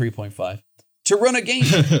 3.0 or 3.5, to run a game.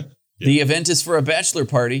 Yeah. The event is for a bachelor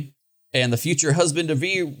party, and the future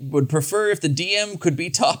husband-to-be would prefer if the DM could be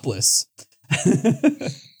topless.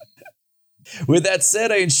 With that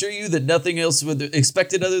said, I assure you that nothing else is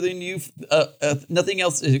expected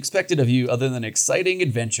of you other than exciting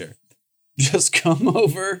adventure. Just come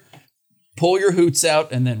over, pull your hoots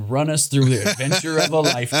out, and then run us through the adventure of a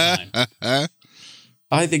lifetime.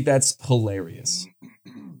 I think that's hilarious.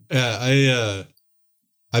 Yeah,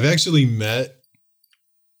 I've actually met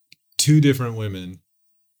two different women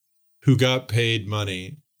who got paid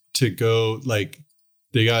money to go, like,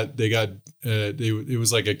 it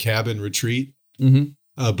was like a cabin retreat. Mm-hmm.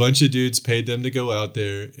 A bunch of dudes paid them to go out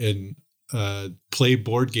there and play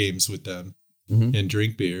board games with them and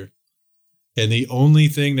drink beer. And the only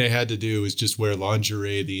thing they had to do was just wear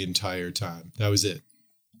lingerie the entire time. That was it.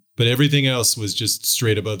 But everything else was just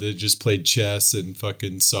straight above. They just played chess and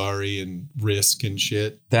fucking Sorry and Risk and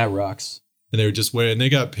shit. That rocks. And they were just wearing, they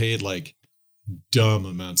got paid like dumb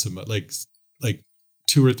amounts of money, like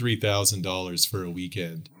 $2,000 or $3,000 for a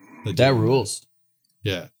weekend. That rules.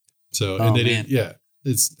 Yeah. So Oh, and they man. did. Yeah.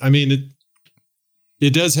 It's. I mean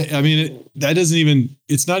it does. I mean that doesn't even.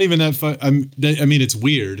 It's not even that fun. I mean it's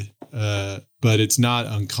weird. But it's not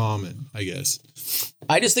uncommon, I guess.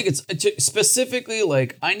 I just think it's specifically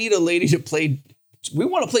like I need a lady to play. We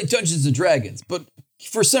want to play Dungeons and Dragons, but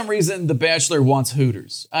for some reason the Bachelor wants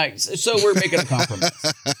Hooters. So we're making a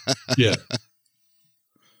compromise. Yeah.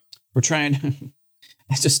 We're trying.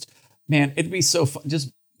 It's just, man, it'd be so fun.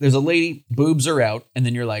 Just there's a lady, boobs are out, and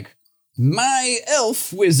then you're like, my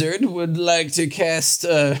elf wizard would like to cast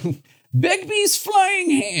Begbie's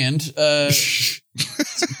Flying Hand,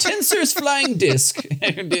 Tensor's Flying Disc.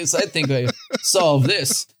 And I think I solved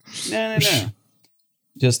this. No.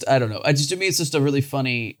 Just, I don't know. To me, it's just a really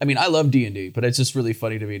funny. I mean, I love D&D, but it's just really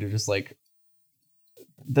funny to me to just like.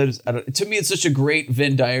 To me, it's such a great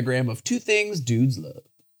Venn diagram of two things dudes love.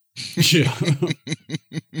 Yeah.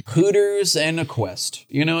 Hooters and a quest.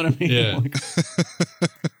 You know what I mean? Yeah. Like,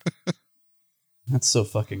 that's so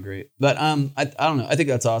fucking great. But I don't know. I think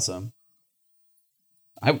that's awesome.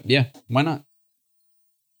 Yeah, why not?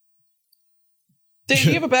 Dan, do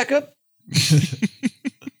you have a backup?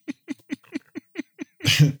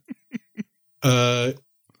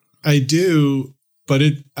 I do, but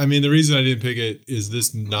the reason I didn't pick it is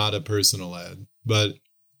this not a personal ad, but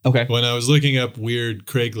Okay. when I was looking up weird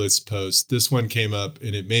Craigslist posts, this one came up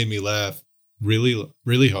and it made me laugh really,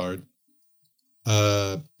 really hard.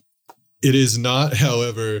 It is not,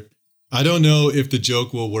 however, I don't know if the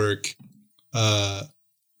joke will work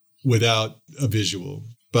without a visual,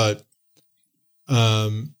 but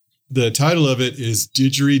the title of it is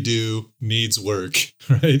Didgeridoo Needs Work,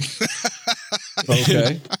 right?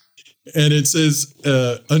 Okay. And it says,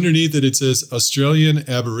 underneath it says, Australian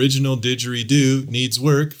Aboriginal didgeridoo needs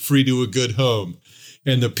work, free to a good home.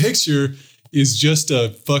 And the picture is just a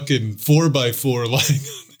fucking 4x4 lying on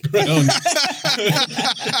the ground.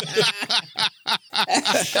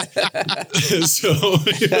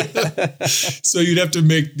 So you'd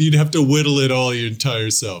have to whittle it all your entire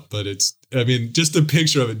self. But just a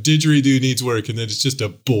picture of it. Didgeridoo needs work. And then it's just a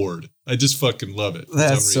board. I just fucking love it.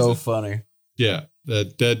 That's so funny. Yeah.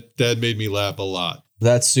 That made me laugh a lot.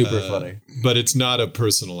 That's super funny. But it's not a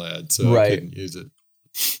personal ad, so I couldn't use it.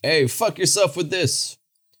 Hey, fuck yourself with this.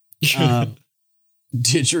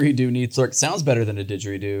 Didgeridoo needs work. Sounds better than a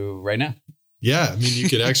didgeridoo right now. Yeah, I mean, you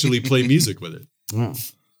could actually play music with it. Oh.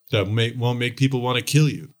 That won't make people want to kill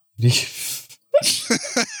you.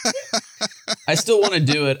 I still want to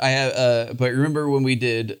do it. I have, but remember when we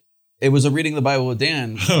did? It was a Reading the Bible with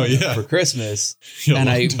Dan for Christmas, and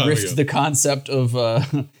I riffed the concept of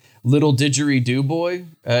Little Didgeridoo Boy.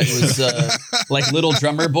 It was like Little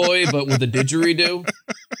Drummer Boy, but with a didgeridoo.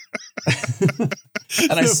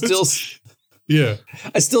 And I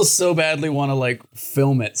still so badly want to like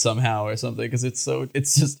film it somehow or something because it's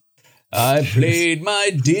just. I played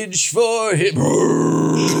my didge for him.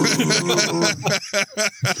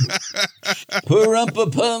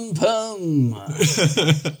 Pum-pum-pum.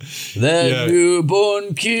 That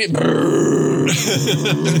newborn kid.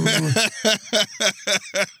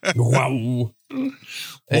 Wow.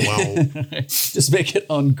 Just make it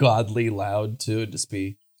ungodly loud too. It'd just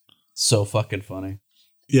be so fucking funny.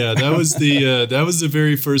 Yeah, that was the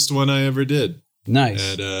very first one I ever did.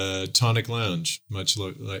 Nice. At Tonic Lounge, much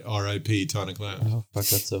like R.I.P. Tonic Lounge. Oh, fuck,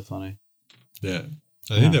 that's so funny. Yeah.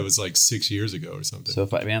 I think that was like 6 years ago or something. So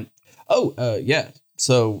funny, man. Oh, yeah.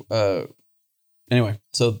 So, anyway,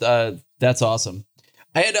 so that's awesome.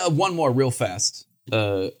 I had one more real fast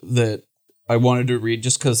that I wanted to read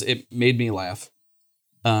just because it made me laugh.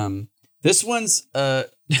 This one's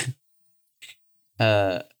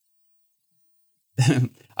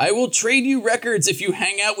I will trade you records if you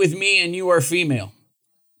hang out with me and you are female.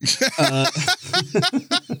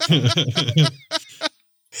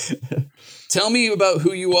 Tell me about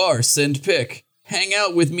who you are. Send pic. Hang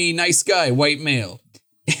out with me, nice guy, white male.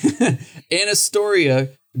 In Astoria,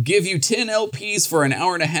 give you 10 LPs for an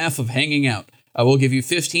hour and a half of hanging out. I will give you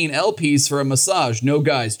 15 LPs for a massage. No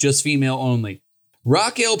guys, just female only.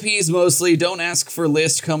 Rock LPs mostly. Don't ask for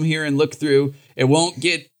list. Come here and look through. It won't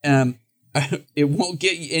get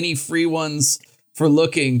any free ones for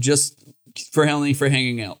looking, just for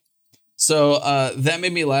hanging out. So that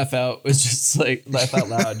made me laugh out. It was just like laugh out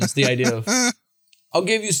loud. Just the idea of, I'll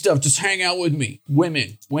give you stuff. Just hang out with me.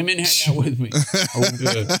 Women hang out with me.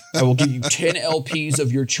 I will give you 10 LPs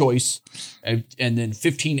of your choice, and then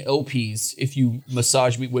 15 LPs if you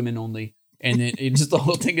massage me, women only. And then it just the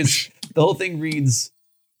whole thing reads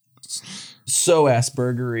so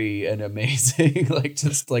Aspergery and amazing. Like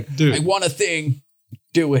just like, dude, I want a thing.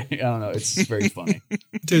 do it. I don't know. It's very funny.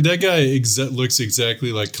 Dude, that guy looks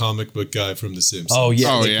exactly like comic book guy from The Simpsons. Oh yeah.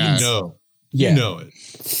 Oh, yeah. You know it.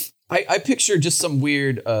 I picture just some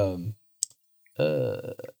weird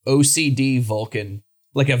OCD Vulcan,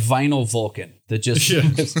 like a vinyl Vulcan that just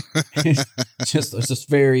just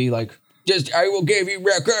very like I will give you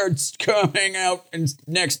records coming out and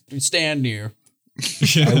next stand near.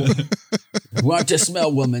 I want to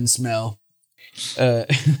smell woman smell. I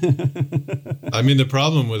mean, the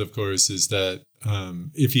problem with, of course, is that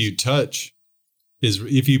if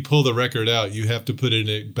you pull the record out, you have to put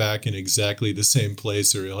it back in exactly the same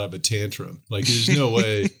place or he'll have a tantrum. Like, there's no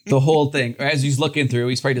way. The whole thing, as he's looking through,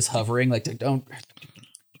 he's probably just hovering, like, don't.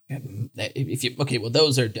 If you okay, well,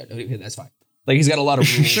 those are that's fine. Like, he's got a lot of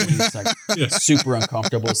rules. And he's like super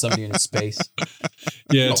uncomfortable with somebody in his space.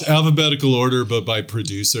 Yeah, it's alphabetical order, but by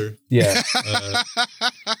producer. Yeah.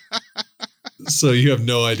 So you have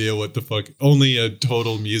no idea what the fuck. Only a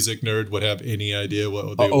total music nerd would have any idea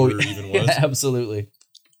what the order even was. Yeah, absolutely.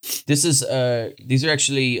 This is these are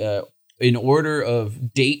actually in order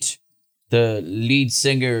of date. The lead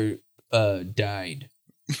singer died.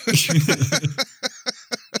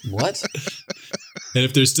 What? And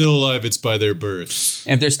if they're still alive, it's by their birth.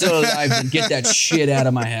 And if they're still alive, then get that shit out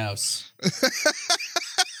of my house.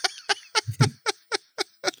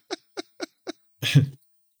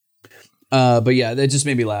 But yeah, that just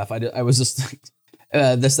made me laugh. I was just like,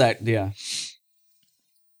 yeah.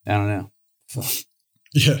 I don't know. Fuck.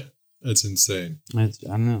 Yeah, that's insane. I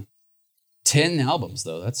don't know. 10 albums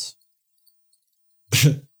though. That's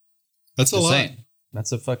a lot.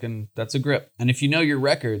 That's a grip. And if you know your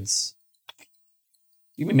records,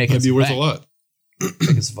 you may make it be worth a lot.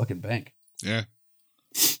 Make us a fucking bank. Yeah.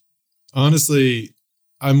 Honestly,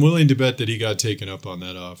 I'm willing to bet that he got taken up on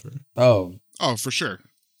that offer. Oh, for sure.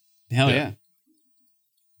 Hell yeah.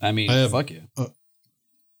 I mean, fuck you.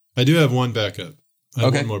 I do have one backup. I have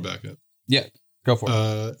Okay. one more backup. Yeah, go for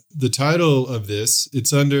it. The title of this,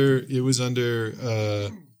 it was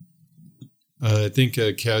under I think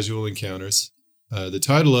Casual Encounters. The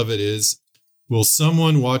title of it is "Will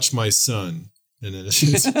Someone Watch My Son?" And then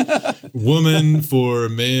it's woman for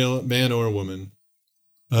man or woman.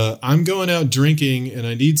 I'm going out drinking and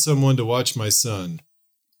I need someone to watch my son.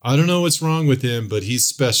 I don't know what's wrong with him, but he's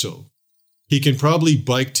special. He can probably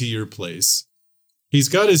bike to your place. He's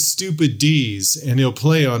got his stupid D's and he'll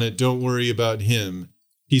play on it. Don't worry about him.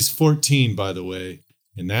 He's 14, by the way.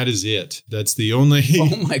 And that is it. That's the only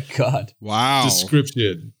Oh my God. Wow.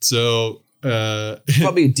 description. So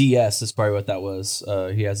Probably a DS is probably what that was.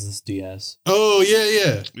 He has this DS. oh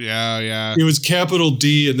yeah. Yeah. It was capital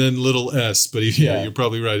D and then little s, but Yeah. you're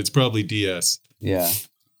probably right. It's probably DS. Yeah.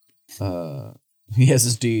 He has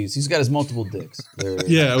his D's. He's got his multiple dicks.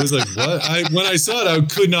 Yeah, I was like, what? When I saw it, I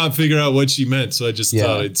could not figure out what she meant, so I just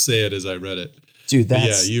thought I'd say it as I read it. Dude, But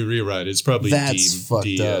that's you're right. It's probably that's fucked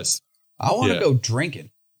DS. up. I want to go drinking.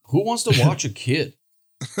 Who wants to watch a kid?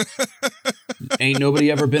 Ain't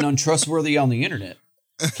nobody ever been untrustworthy on the internet.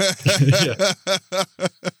 Yeah.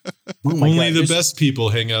 Oh my Only God, the best people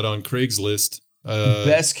hang out on Craigslist.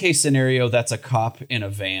 Best case scenario, that's a cop in a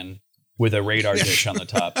van with a radar dish on the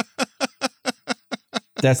top.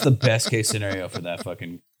 That's the best case scenario for that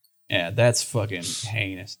fucking. Yeah, that's fucking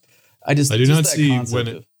heinous. I do not see when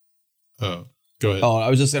it. Oh, go ahead. Oh, I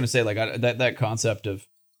was just gonna say like that concept of,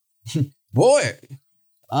 boy,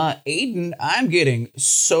 Aiden, I'm getting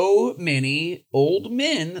so many old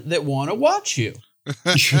men that want to watch you.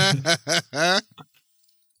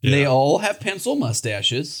 They all have pencil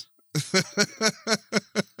mustaches.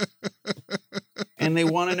 And they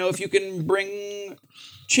want to know if you can bring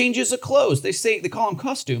changes of clothes. They call them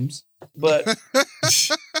costumes, but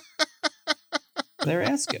they're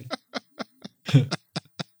asking.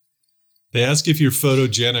 They ask if you're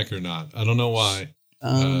photogenic or not. I don't know why.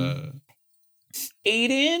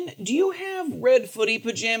 Aiden, do you have red footy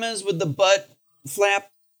pajamas with the butt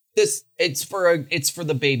flap? It's for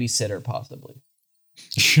the babysitter, possibly.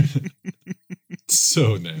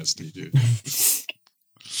 So nasty, dude.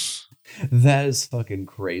 That is fucking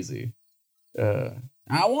crazy.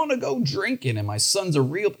 I want to go drinking, and my son's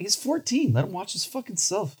he's 14. Let him watch his fucking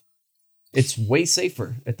self. It's way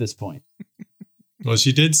safer at this point. Well,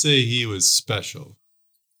 she did say he was special.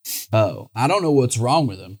 Oh, I don't know what's wrong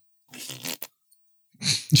with him.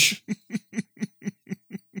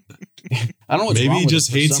 I don't know what's Maybe wrong he with just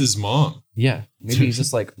him. hates his mom. Yeah, maybe he's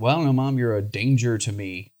just like, well, no, Mom, you're a danger to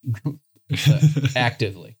me,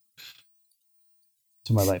 actively,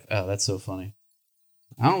 to my life. Oh, that's so funny.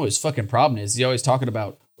 I don't know what his fucking problem is. He's always talking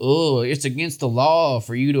about, oh, it's against the law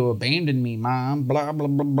for you to abandon me, Mom. Blah, blah,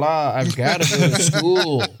 blah, blah. I've got to go to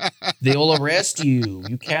school. They'll arrest you.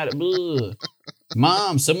 You can't. Blah.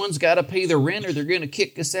 Mom, someone's got to pay the rent or they're going to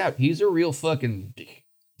kick us out. He's a real fucking...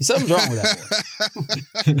 Something's wrong with that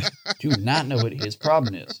boy. Do not know what his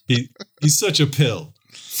problem is. He's such a pill.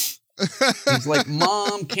 He's like,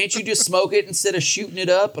 Mom, can't you just smoke it instead of shooting it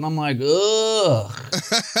up? And I'm like, ugh.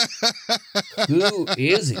 Who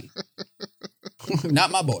is he? Not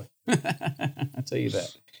my boy. I'll tell you that.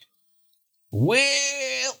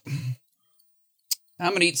 Well, I'm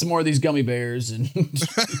going to eat some more of these gummy bears and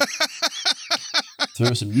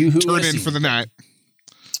throw some Yoo-hoo. Turn in for the night.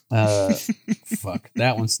 Fuck.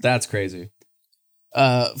 That's crazy.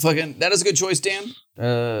 Fucking, that is a good choice, Dan.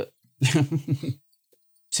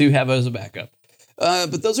 To have as a backup.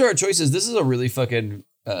 But those are our choices. This is a really fucking,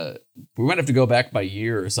 we might have to go back by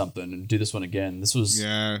year or something and do this one again. This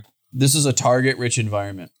is a target rich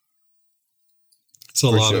environment. It's a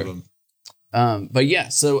lot of them. But yeah,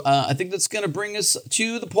 so I think that's going to bring us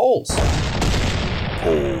to the polls.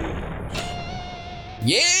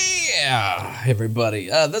 Yeah, everybody.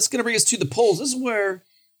 That's going to bring us to the polls. This is where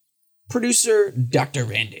producer Dr.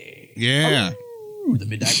 Randy. Yeah. The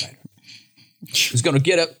Midnight Rider. Is going to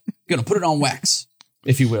get up, going to put it on wax,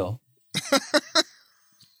 if you will,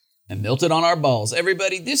 and melt it on our balls.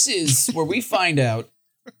 Everybody, this is where we find out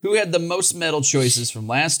who had the most metal choices from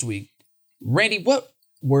last week. Randy, what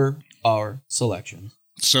were our selections?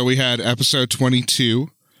 So we had episode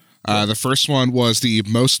 22. The first one was the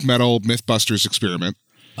most metal Mythbusters experiment.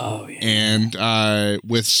 Oh, yeah. And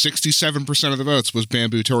with 67% of the votes was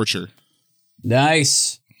Bamboo Torture.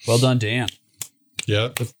 Nice. Well done, Dan. Yeah.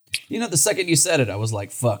 You know, the second you said it, I was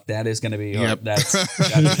like, fuck, that is going to be hard. Yep. That's a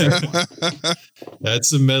fair one. That's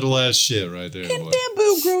some metal ass shit right there. Can boy.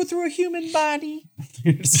 bamboo grow through a human body?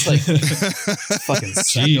 It's like fucking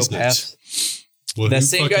psychopath. Well, That who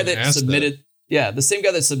same guy fucking that asked submitted, the same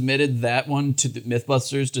guy that submitted that one to the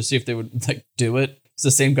Mythbusters to see if they would like do it. It's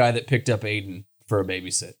the same guy that picked up Aiden for a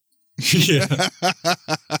babysit. Yeah.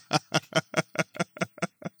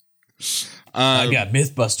 I got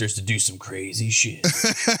Mythbusters to do some crazy shit.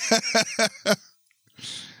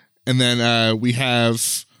 And then we have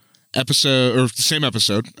same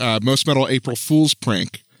episode, Most Metal April Fool's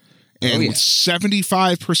Prank. And with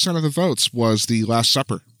 75% of the votes was The Last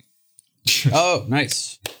Supper. Oh,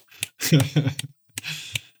 nice.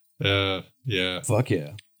 Yeah. Fuck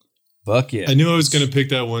yeah. Fuck yeah. I knew I was going to pick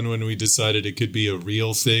that one when we decided it could be a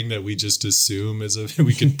real thing that we just assume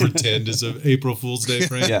we could pretend as an April Fool's Day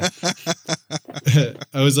prank. Yeah.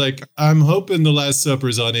 I was like, I'm hoping The Last Supper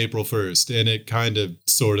is on April 1st, and it kind of,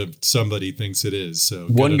 sort of, somebody thinks it is. So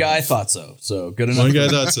one guy thought so. So good enough. One guy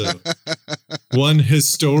thought so. One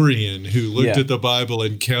historian who looked at the Bible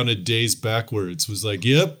and counted days backwards was like,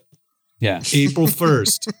 "Yep, April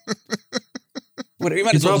 1st."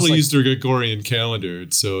 He probably used their Gregorian calendar,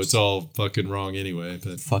 so it's all fucking wrong anyway.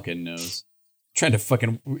 But fucking knows. Trying to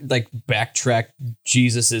fucking like backtrack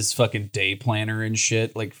Jesus's fucking day planner and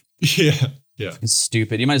shit. Like, yeah. It's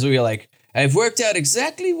stupid. You might as well be like, I've worked out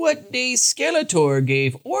exactly what day Skeletor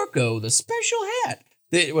gave Orko the special hat.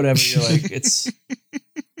 Whatever. You're like, it's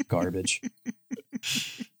garbage.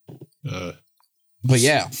 But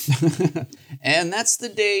yeah. And that's the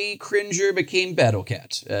day Cringer became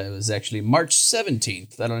Battlecat. It was actually March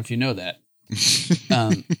 17th. I don't know if you know that.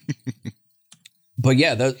 But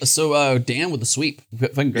yeah, so Dan with the sweep.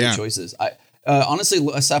 Fucking great choices.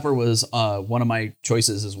 Honestly, Supper was one of my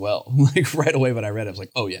choices as well. Like right away when I read it, I was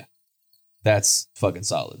like, oh yeah, that's fucking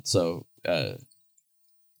solid. So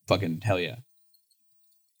fucking hell yeah.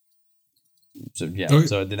 So yeah, okay.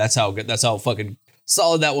 So that's how fucking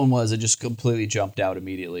solid that one was. It just completely jumped out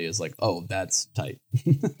immediately. It's like, oh, that's tight.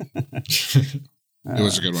 It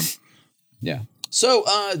was a good one. Yeah. So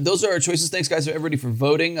those are our choices. Thanks, guys, everybody, for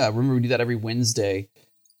voting. Remember, we do that every Wednesday.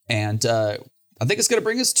 And I think it's going to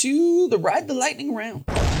bring us to the Ride the Lightning round.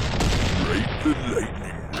 Ride the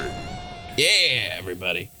Lightning round. Yeah,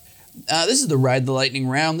 everybody. This is the Ride the Lightning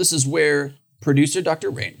round. This is where producer Dr.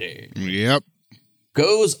 Randy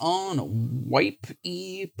goes on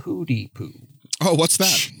Wipe-E Pooty Poo. Oh, what's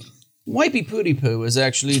that? Wipe-E Pooty Poo is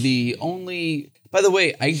actually the only... By the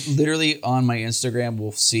way, I literally on my Instagram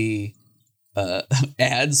will see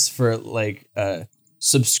ads for like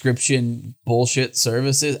subscription bullshit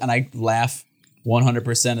services, and I laugh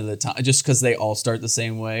 100% of the time just because they all start the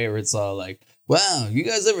same way, or it's all like, wow, you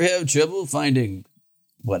guys ever have trouble finding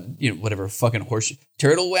whatever fucking horse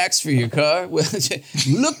turtle wax for your car? Well,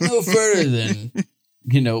 look no further than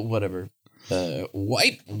whatever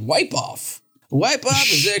wipe off. White pop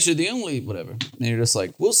is actually the only whatever. And you're just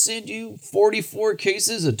like, we'll send you 44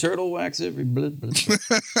 cases of turtle wax every blah, blah,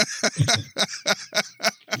 blah.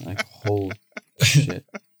 Like, holy shit.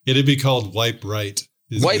 It'd be called Wipe Right.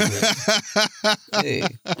 Wipe Right. Hey.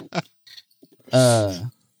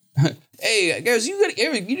 Hey guys,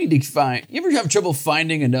 you need to find. You ever have trouble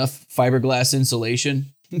finding enough fiberglass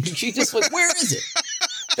insulation? She's just like, where is it?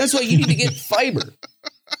 That's why you need to get fiber.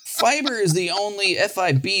 Fiber is the only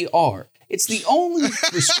FIBR. It's the only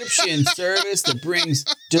prescription service that brings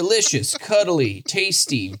delicious, cuddly,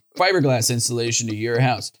 tasty fiberglass insulation to your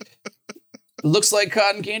house. Looks like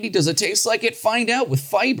cotton candy. Does it taste like it? Find out with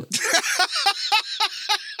fiber.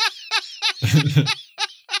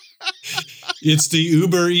 It's the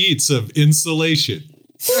Uber Eats of insulation.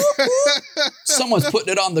 Someone's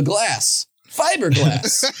putting it on the glass.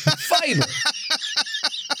 Fiberglass. Fiber.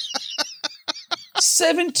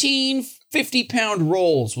 17 50-pound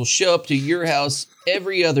rolls will show up to your house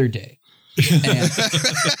every other day. And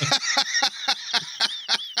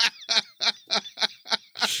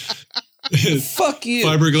fuck you.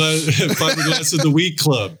 Fiberglass of the Week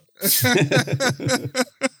Club.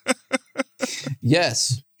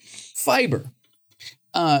 Yes. Fiber.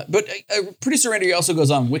 But Producer Randy also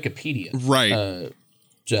goes on Wikipedia. Right.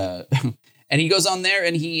 And he goes on there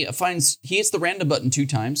and he hits the random button 2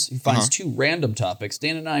 times. He finds 2 random topics.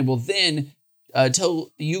 Dan and I will then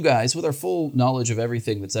tell you guys with our full knowledge of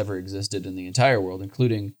everything that's ever existed in the entire world,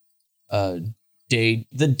 including the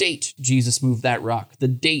date Jesus moved that rock, the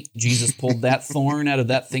date Jesus pulled that thorn out of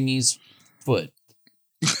that thingy's foot.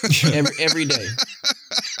 Every day.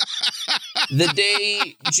 The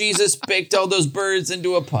day Jesus baked all those birds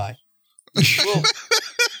into a pie. Well,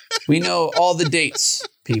 we know all the dates,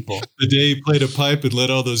 people. The day he played a pipe and led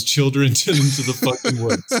all those children into the fucking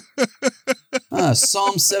woods.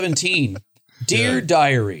 Psalm 17. Dear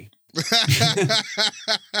Diary.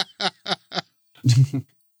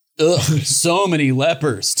 Ugh, so many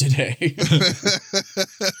lepers today.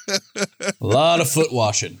 A lot of foot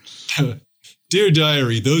washing. Dear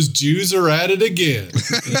Diary, those Jews are at it again.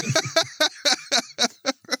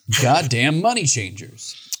 Goddamn money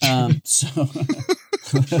changers. So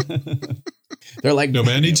they're like, no,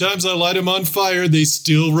 many times I light them on fire, they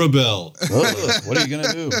still rebel. What are you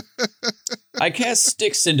gonna do? I cast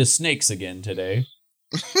sticks into snakes again today.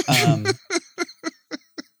 I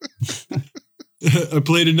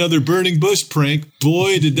played another burning bush prank.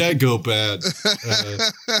 Boy, did that go bad.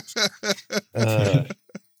 I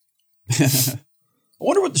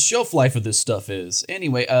wonder what the shelf life of this stuff is.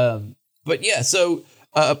 Anyway, but yeah, so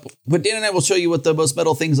but Dan and I will show you what the most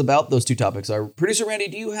metal things about those 2 topics are. Producer Randy,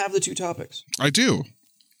 do you have the 2 topics? I do.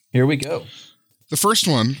 Here we go. The first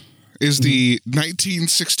one is the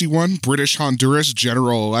 1961 British Honduras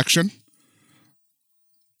general election.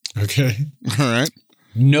 Okay. All right.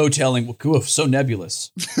 No telling. Oof, so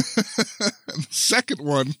nebulous. The second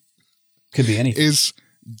one could be anything. Is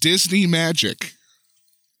Disney magic.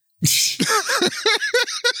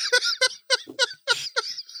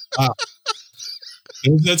 Wow.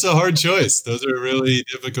 That's a hard choice. Those are really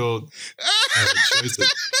difficult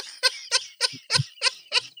choices.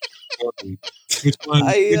 Which one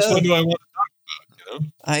do I want to talk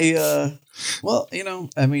about? Well,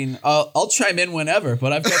 I mean, I'll chime in whenever,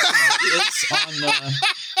 but I've got some ideas on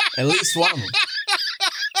at least one of them.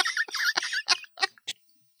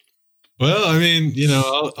 Well, I mean,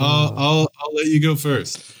 I'll let you go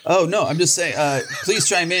first. Oh no, I'm just saying. Please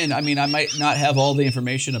chime in. I mean, I might not have all the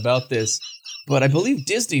information about this, but I believe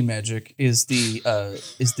Disney magic is the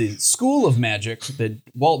school of magic that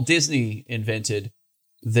Walt Disney invented,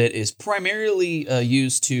 that is primarily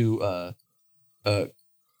used to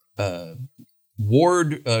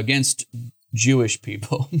ward against Jewish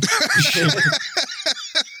people.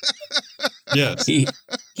 Yes, he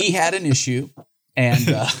had an issue,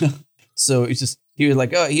 and so he was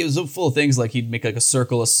like, he was full of things like he'd make like a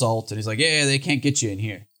circle assault, and he's like, yeah, they can't get you in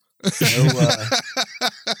here.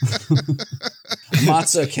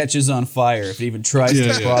 Matzah catches on fire if it even tries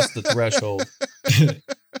to cross the threshold.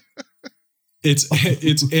 It's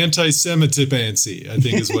anti-Semitimancy, I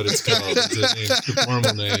think is what it's called. It's the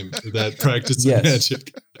formal name for that practice of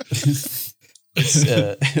magic.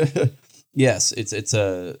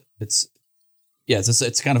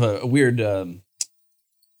 It's kind of a weird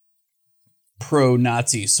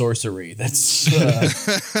pro-Nazi sorcery. That's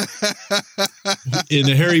in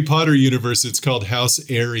the Harry Potter universe, it's called House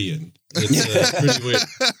Aryan. It's pretty weird.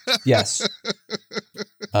 Yes.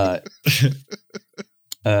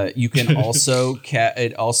 You can also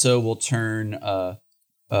it also will turn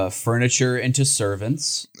furniture into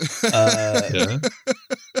servants.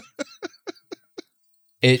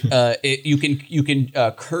 You can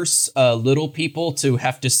curse little people to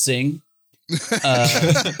have to sing.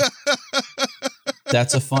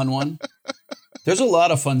 That's a fun one. There's a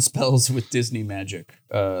lot of fun spells with Disney magic.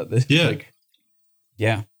 There's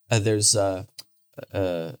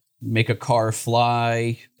make a car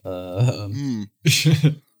fly. You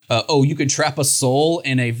can trap a soul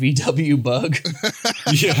in a VW bug.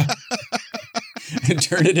 Yeah. And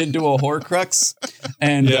turn it into a Horcrux.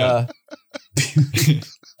 And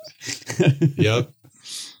yep.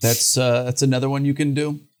 That's another one you can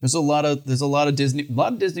do. There's a lot of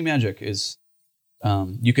Disney magic is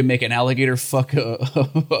you can make an alligator fuck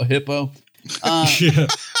a hippo.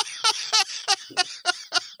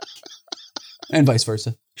 And vice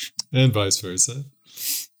versa.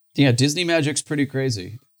 Yeah, Disney magic's pretty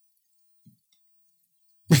crazy.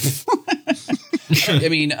 I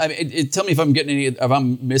mean, tell me if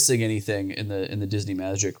I'm missing anything in the Disney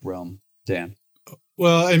magic realm, Dan.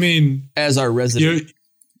 Well, I mean, as our resident,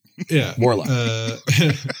 warlock,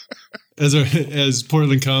 as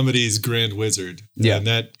Portland Comedy's Grand Wizard, and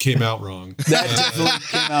that came out wrong. That definitely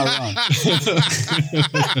came out wrong.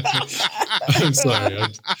 I'm sorry,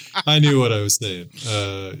 I knew what I was saying.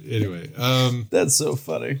 Anyway, that's so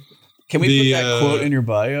funny. Can we put that quote in your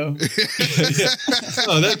bio?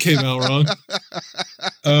 Oh, that came out wrong.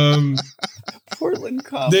 Portland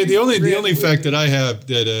Comedy. The only fact that I have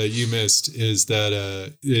that you missed is that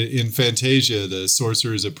in Fantasia, the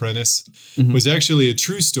Sorcerer's Apprentice was actually a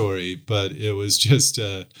true story, but it was just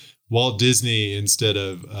Walt Disney instead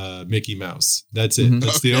of Mickey Mouse. That's it.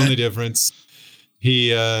 That's the only difference.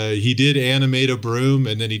 He did animate a broom,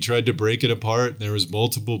 and then he tried to break it apart, and there was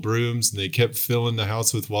multiple brooms, and they kept filling the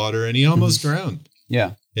house with water, and he almost drowned.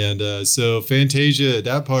 Yeah. And so Fantasia,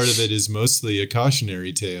 that part of it is mostly a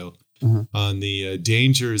cautionary tale on the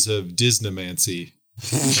dangers of Disneymancy,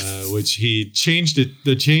 which he changed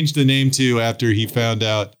the name to after he found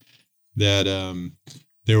out that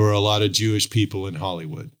there were a lot of Jewish people in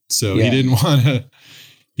Hollywood. So he didn't want to.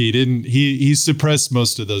 He suppressed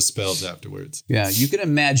most of those spells afterwards. Yeah, you can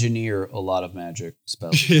Imagineer a lot of magic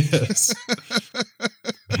spells. Yes.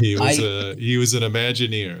 He was an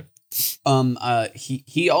Imagineer.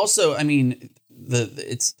 He also, I mean,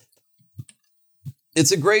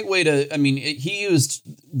 it's a great way to, I mean, he used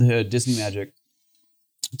the Disney magic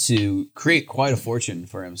to create quite a fortune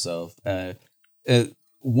for himself.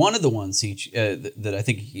 One of the ones that I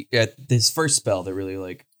think his first spell that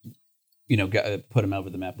really put him out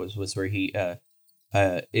of the map was where he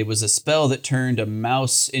it was a spell that turned a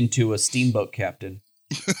mouse into a steamboat captain.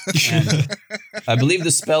 And I believe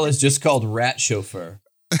the spell is just called Rat Chauffeur.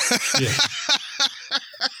 Yeah.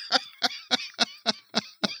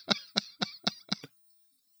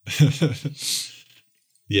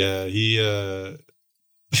 Yeah,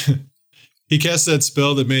 he cast that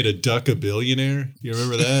spell that made a duck a billionaire. You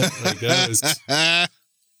remember that? Like that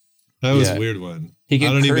was a weird one. I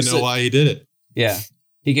don't even know why he did it. Yeah.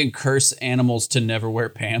 He can curse animals to never wear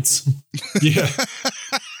pants. Yeah.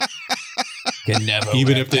 Can never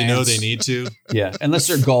even wear if they know they need to. Yeah. Unless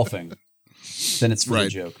they're golfing. Then it's for a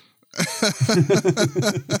joke.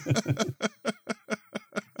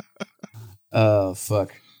 Oh,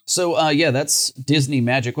 fuck. So, that's Disney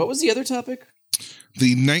magic. What was the other topic?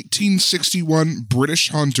 The 1961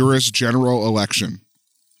 British-Honduras general election.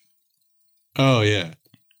 Oh, yeah.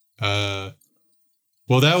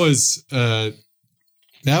 Well, that was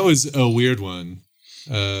a weird one.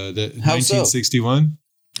 That 1961.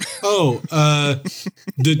 So? Oh,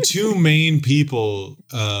 the two main people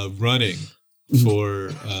running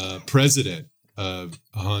for president of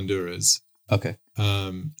Honduras. Okay.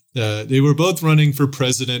 They were both running for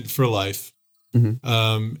president for life. Mm-hmm.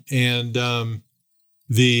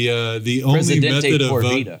 The only method of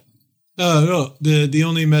voting. No, the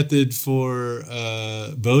only method for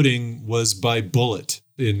voting was by bullet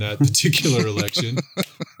in that particular election.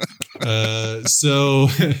 So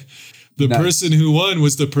the person who won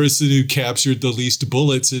was the person who captured the least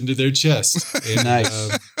bullets into their chest. And,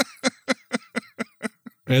 nice.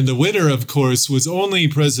 And the winner, of course, was only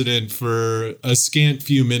president for a scant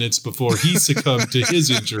few minutes before he succumbed to his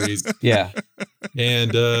injuries. Yeah.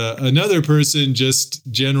 And another person just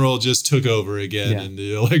took over again, and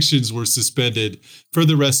the elections were suspended for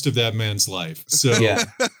the rest of that man's life. So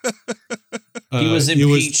he was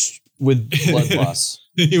impeached with blood loss.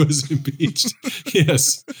 He was impeached.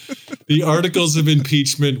 Yes. The articles of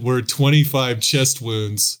impeachment were 25 chest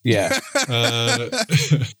wounds. Yeah.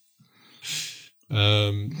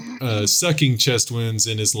 Sucking chest wounds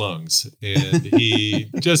in his lungs, and he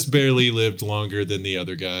just barely lived longer than the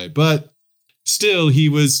other guy, but still he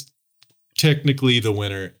was technically the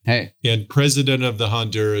winner. Hey. And president of the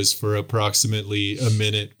Honduras for approximately 1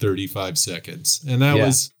 minute 35 seconds. And that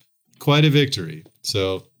was quite a victory.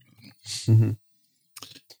 So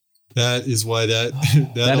that is why that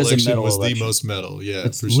election was the most metal. Yeah,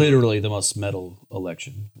 it's literally the most metal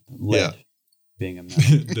election. Lead being a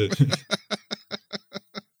metal.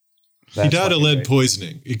 He died of lead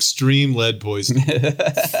poisoning. Extreme lead poisoning.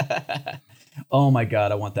 Oh my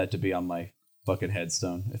God, I want that to be on my fucking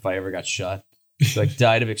headstone if I ever got shot. Like,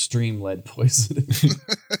 died of extreme lead poisoning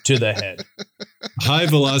to the head. High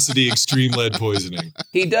velocity extreme lead poisoning.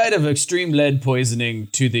 He died of extreme lead poisoning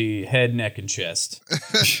to the head, neck, and chest.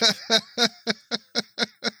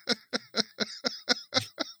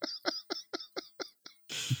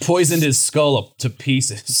 Poisoned his skull up to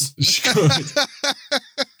pieces.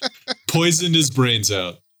 Poisoned his brains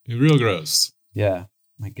out. Real gross. Yeah,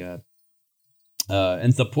 my God.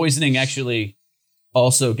 And the poisoning actually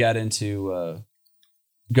also got into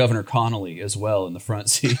Governor Connolly as well in the front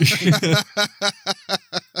seat.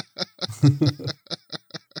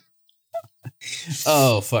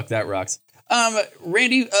 Oh, fuck, that rocks.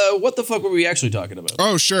 Randy, what the fuck were we actually talking about?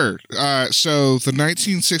 Oh, sure. So the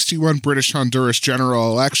 1961 British Honduras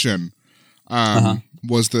general election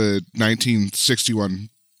was the 1961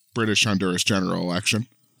 British Honduras general election.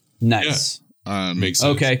 Nice. Makes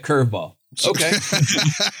sense. Okay, curveball. Okay.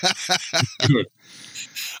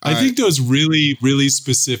 I think those really, really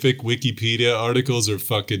specific Wikipedia articles are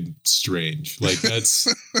fucking strange. Like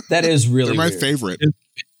that is really they're my weird. favorite.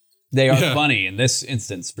 They are funny in this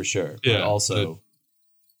instance for sure. But also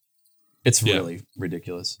it's really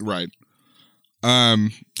ridiculous. Right.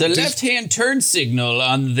 The left-hand turn signal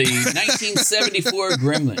on the 1974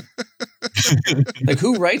 Gremlin. Like,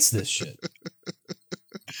 who writes this shit?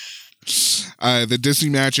 The Disney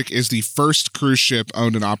Magic is the first cruise ship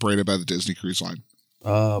owned and operated by the Disney Cruise Line.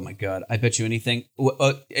 Oh my God. I bet you anything.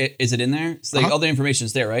 Is it in there? It's like all the information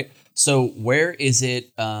is there, right? So where is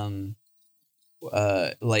it?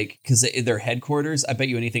 Like, because their headquarters, I bet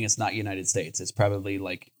you anything it's not United States. It's probably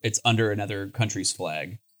like it's under another country's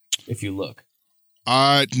flag if you look.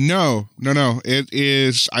 No. It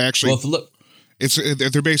is. I actually. Well, if you look,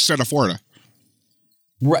 they're based out of Florida.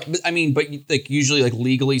 Right, but I mean, like usually, like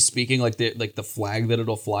legally speaking, like the flag that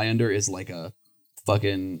it'll fly under is like a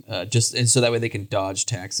fucking just, and so that way they can dodge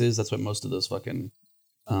taxes. That's what most of those fucking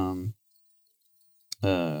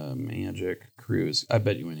Magic Cruise. I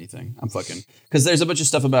bet you anything. I'm fucking, because there's a bunch of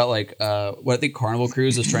stuff about like what I think Carnival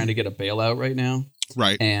Cruise is trying to get a bailout right now.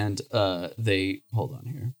 Right. And they hold on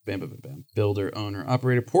here. Bam. Builder, owner,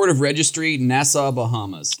 operator, port of registry, Nassau,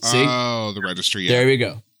 Bahamas. See? Oh, the registry. Yeah.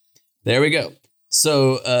 There we go.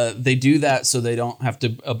 So they do that so they don't have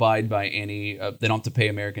to abide by any, they don't have to pay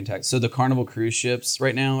American tax. So the Carnival cruise ships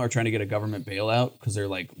right now are trying to get a government bailout because they're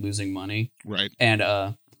like losing money. Right.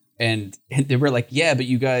 And they were like, yeah, but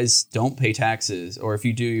you guys don't pay taxes. Or if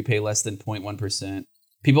you do, you pay less than 0.1%.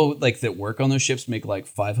 People like that work on those ships make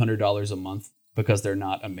like $500 a month because they're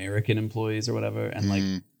not American employees or whatever. And like,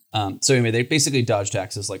 so anyway, they basically dodge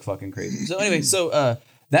taxes like fucking crazy. So anyway,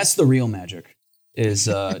 that's the real magic. Is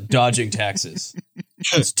dodging taxes.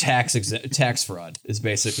 It's tax fraud is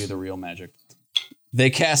basically the real magic. They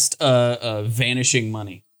cast vanishing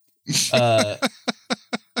money.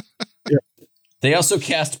 They also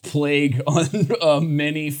cast plague on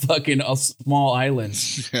many fucking small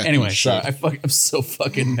islands. Yeah, anyway, sorry, I'm so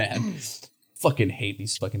fucking mad. Fucking hate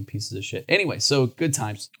these fucking pieces of shit. Anyway, so good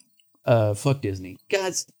times. Fuck Disney.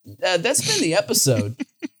 Guys, that's been the episode.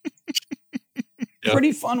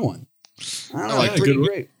 Pretty fun one. I don't know, pretty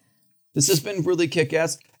great. This has been really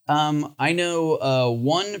kick-ass. I know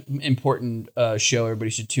one important show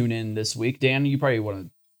everybody should tune in this week. Dan, you probably want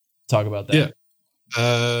to talk about that.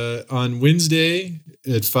 Yeah. On Wednesday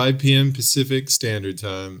at 5 p.m. Pacific Standard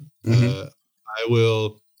Time, I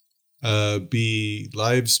will be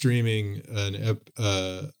live streaming a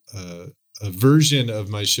version of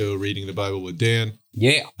my show, Reading the Bible with Dan.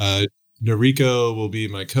 Yeah. Noriko will be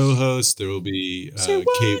my co-host. There will be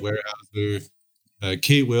Kate Warehouser,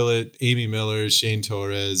 Kate Willett, Amy Miller, Shane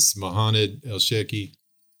Torres, Mohamed El Sheki.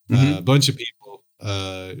 A bunch of people,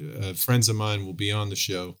 friends of mine will be on the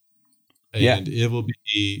show. And it will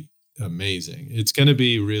be amazing. It's going to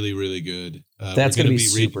be really, really good. That's going to be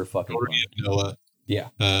super fucking fun. Noah. Yeah.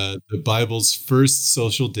 The Bible's first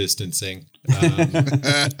social distancing.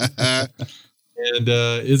 And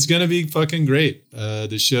it's going to be fucking great.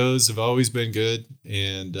 The shows have always been good.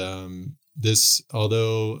 And this,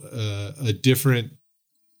 although a different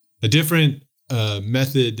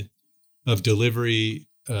method of delivery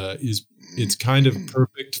it's kind of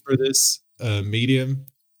perfect for this medium.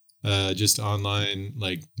 Just online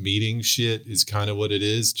like meeting shit is kind of what it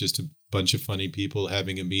is. Just a bunch of funny people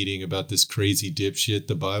having a meeting about this crazy dipshit,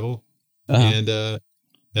 the Bible. And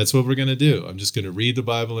that's what we're going to do. I'm just going to read the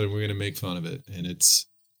Bible and we're going to make fun of it. And it's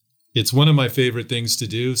one of my favorite things to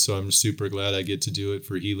do. So I'm super glad I get to do it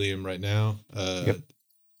for Helium right now.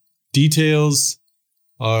 Details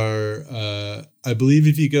are, I believe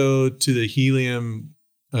if you go to the Helium,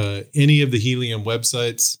 any of the Helium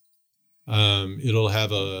websites,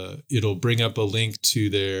 it'll bring up a link to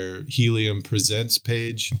their Helium Presents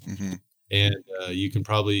page. And you can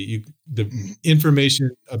probably, the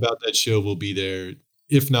information about that show will be there.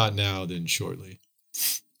 If not now, then shortly.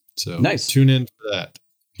 So nice. Tune in for that.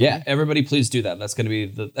 Yeah, everybody please do that. That's going to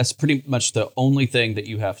be that's pretty much the only thing that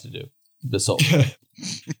you have to do this whole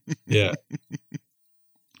Yeah.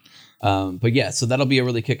 But yeah, so that'll be a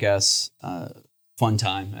really kick-ass fun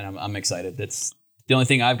time, and I'm excited. That's the only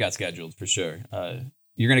thing I've got scheduled for sure.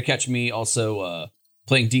 You're going to catch me also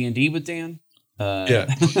playing D&D with Dan.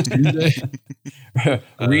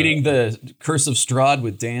 Reading the Curse of Strahd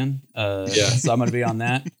with Dan. So I'm going to be on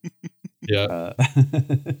that. Yeah.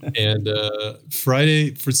 And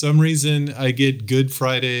Friday, for some reason, I get Good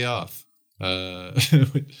Friday off,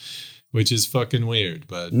 which is fucking weird,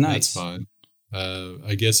 but that's fine.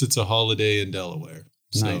 I guess it's a holiday in Delaware.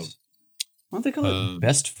 So, nice. Why don't they call it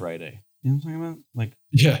Best Friday? You know what I'm talking about? Like,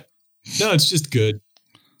 yeah. No, it's just good.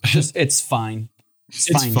 It's fine. It's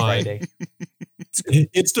fine. Friday.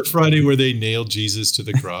 It's the Friday where they nailed Jesus to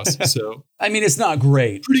the cross. So I mean, it's not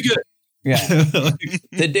great. Pretty good. Yeah.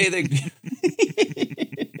 The day they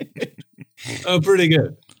pretty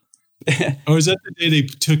good. Or is that the day they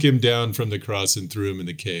took him down from the cross and threw him in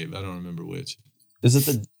the cave? I don't remember which. Is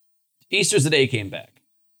it Easter's the day he came back?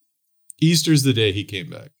 Easter's the day he came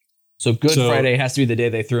back. So Good Friday has to be the day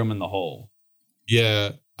they threw him in the hole.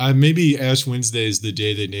 Yeah. Maybe Ash Wednesday is the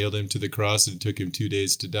day they nailed him to the cross and it took him 2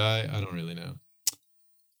 days to die. I don't really know.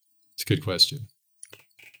 It's a good question.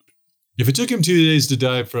 If it took him 2 days to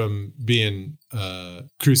die from being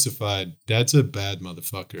crucified, that's a bad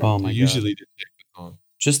motherfucker. Oh my God. Usually didn't take that long.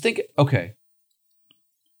 Just think, okay.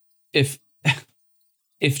 If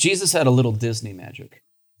Jesus had a little Disney magic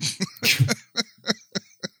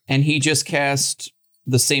and he just cast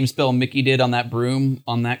the same spell Mickey did on that broom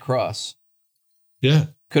on that cross. Yeah.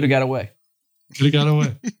 Could have got away.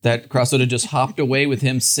 That cross would have just hopped away with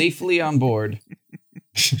him safely on board.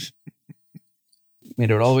 Made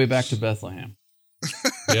it all the way back to Bethlehem.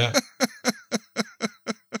 Yeah.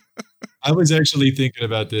 I was actually thinking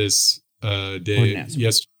about this a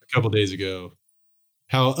couple days ago.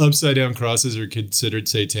 How upside down crosses are considered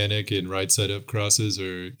satanic and right side up crosses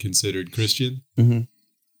are considered Christian. Mm-hmm.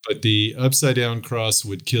 But the upside down cross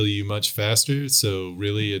would kill you much faster. So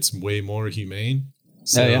really it's way more humane.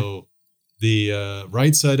 So the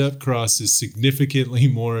right side up cross is significantly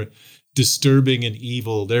more disturbing and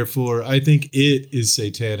evil. Therefore, I think it is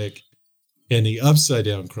satanic and the upside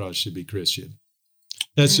down cross should be Christian.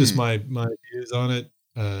 That's just my views on it.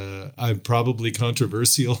 I'm probably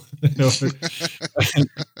controversial.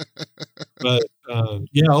 But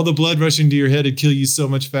all the blood rushing to your head would kill you so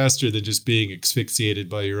much faster than just being asphyxiated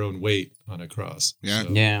by your own weight on a cross. Yeah. So.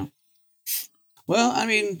 Yeah. Well, I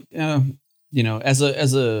mean, as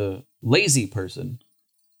a lazy person,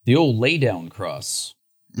 the old lay down cross,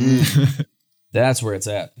 that's where it's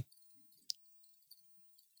at.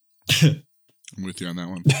 I'm with you on that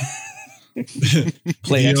one.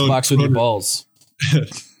 Play Xbox with your balls.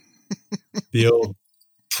 The old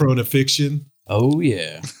pronafiction. Oh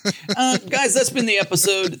yeah. Guys, that's been the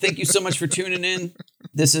episode. Thank you so much for tuning in.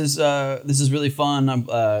 This is really fun.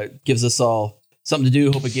 Gives us all something to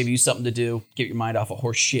do. Hope it gave you something to do. Get your mind off of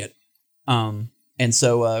horse shit. And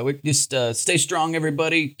so we just stay strong,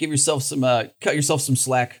 everybody. Give yourself some cut yourself some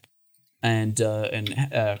slack and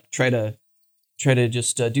try to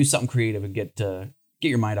just do something creative and get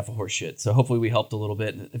your mind off of horse shit. So hopefully we helped a little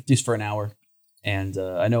bit, just for an hour. And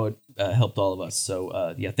I know it helped all of us.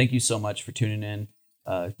 So, thank you so much for tuning in.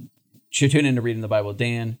 Tune in to Reading the Bible with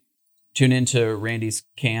Dan. Tune into Randy's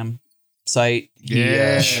cam site.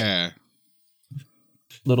 Yeah.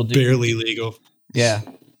 Little dude. Barely legal. Yeah.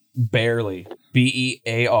 Barely.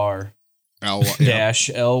 BEAR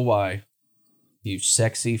 -LY. You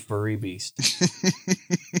sexy furry beast.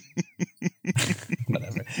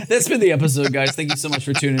 Whatever. That's been the episode, guys. Thank you so much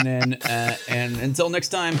for tuning in. And until next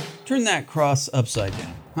time, turn that cross upside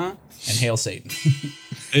down, huh? And hail Satan.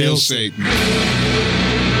 Hail Satan.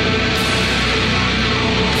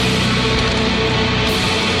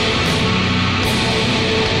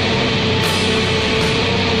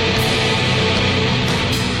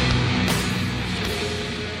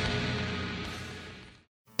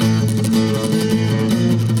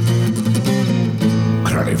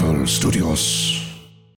 Studios.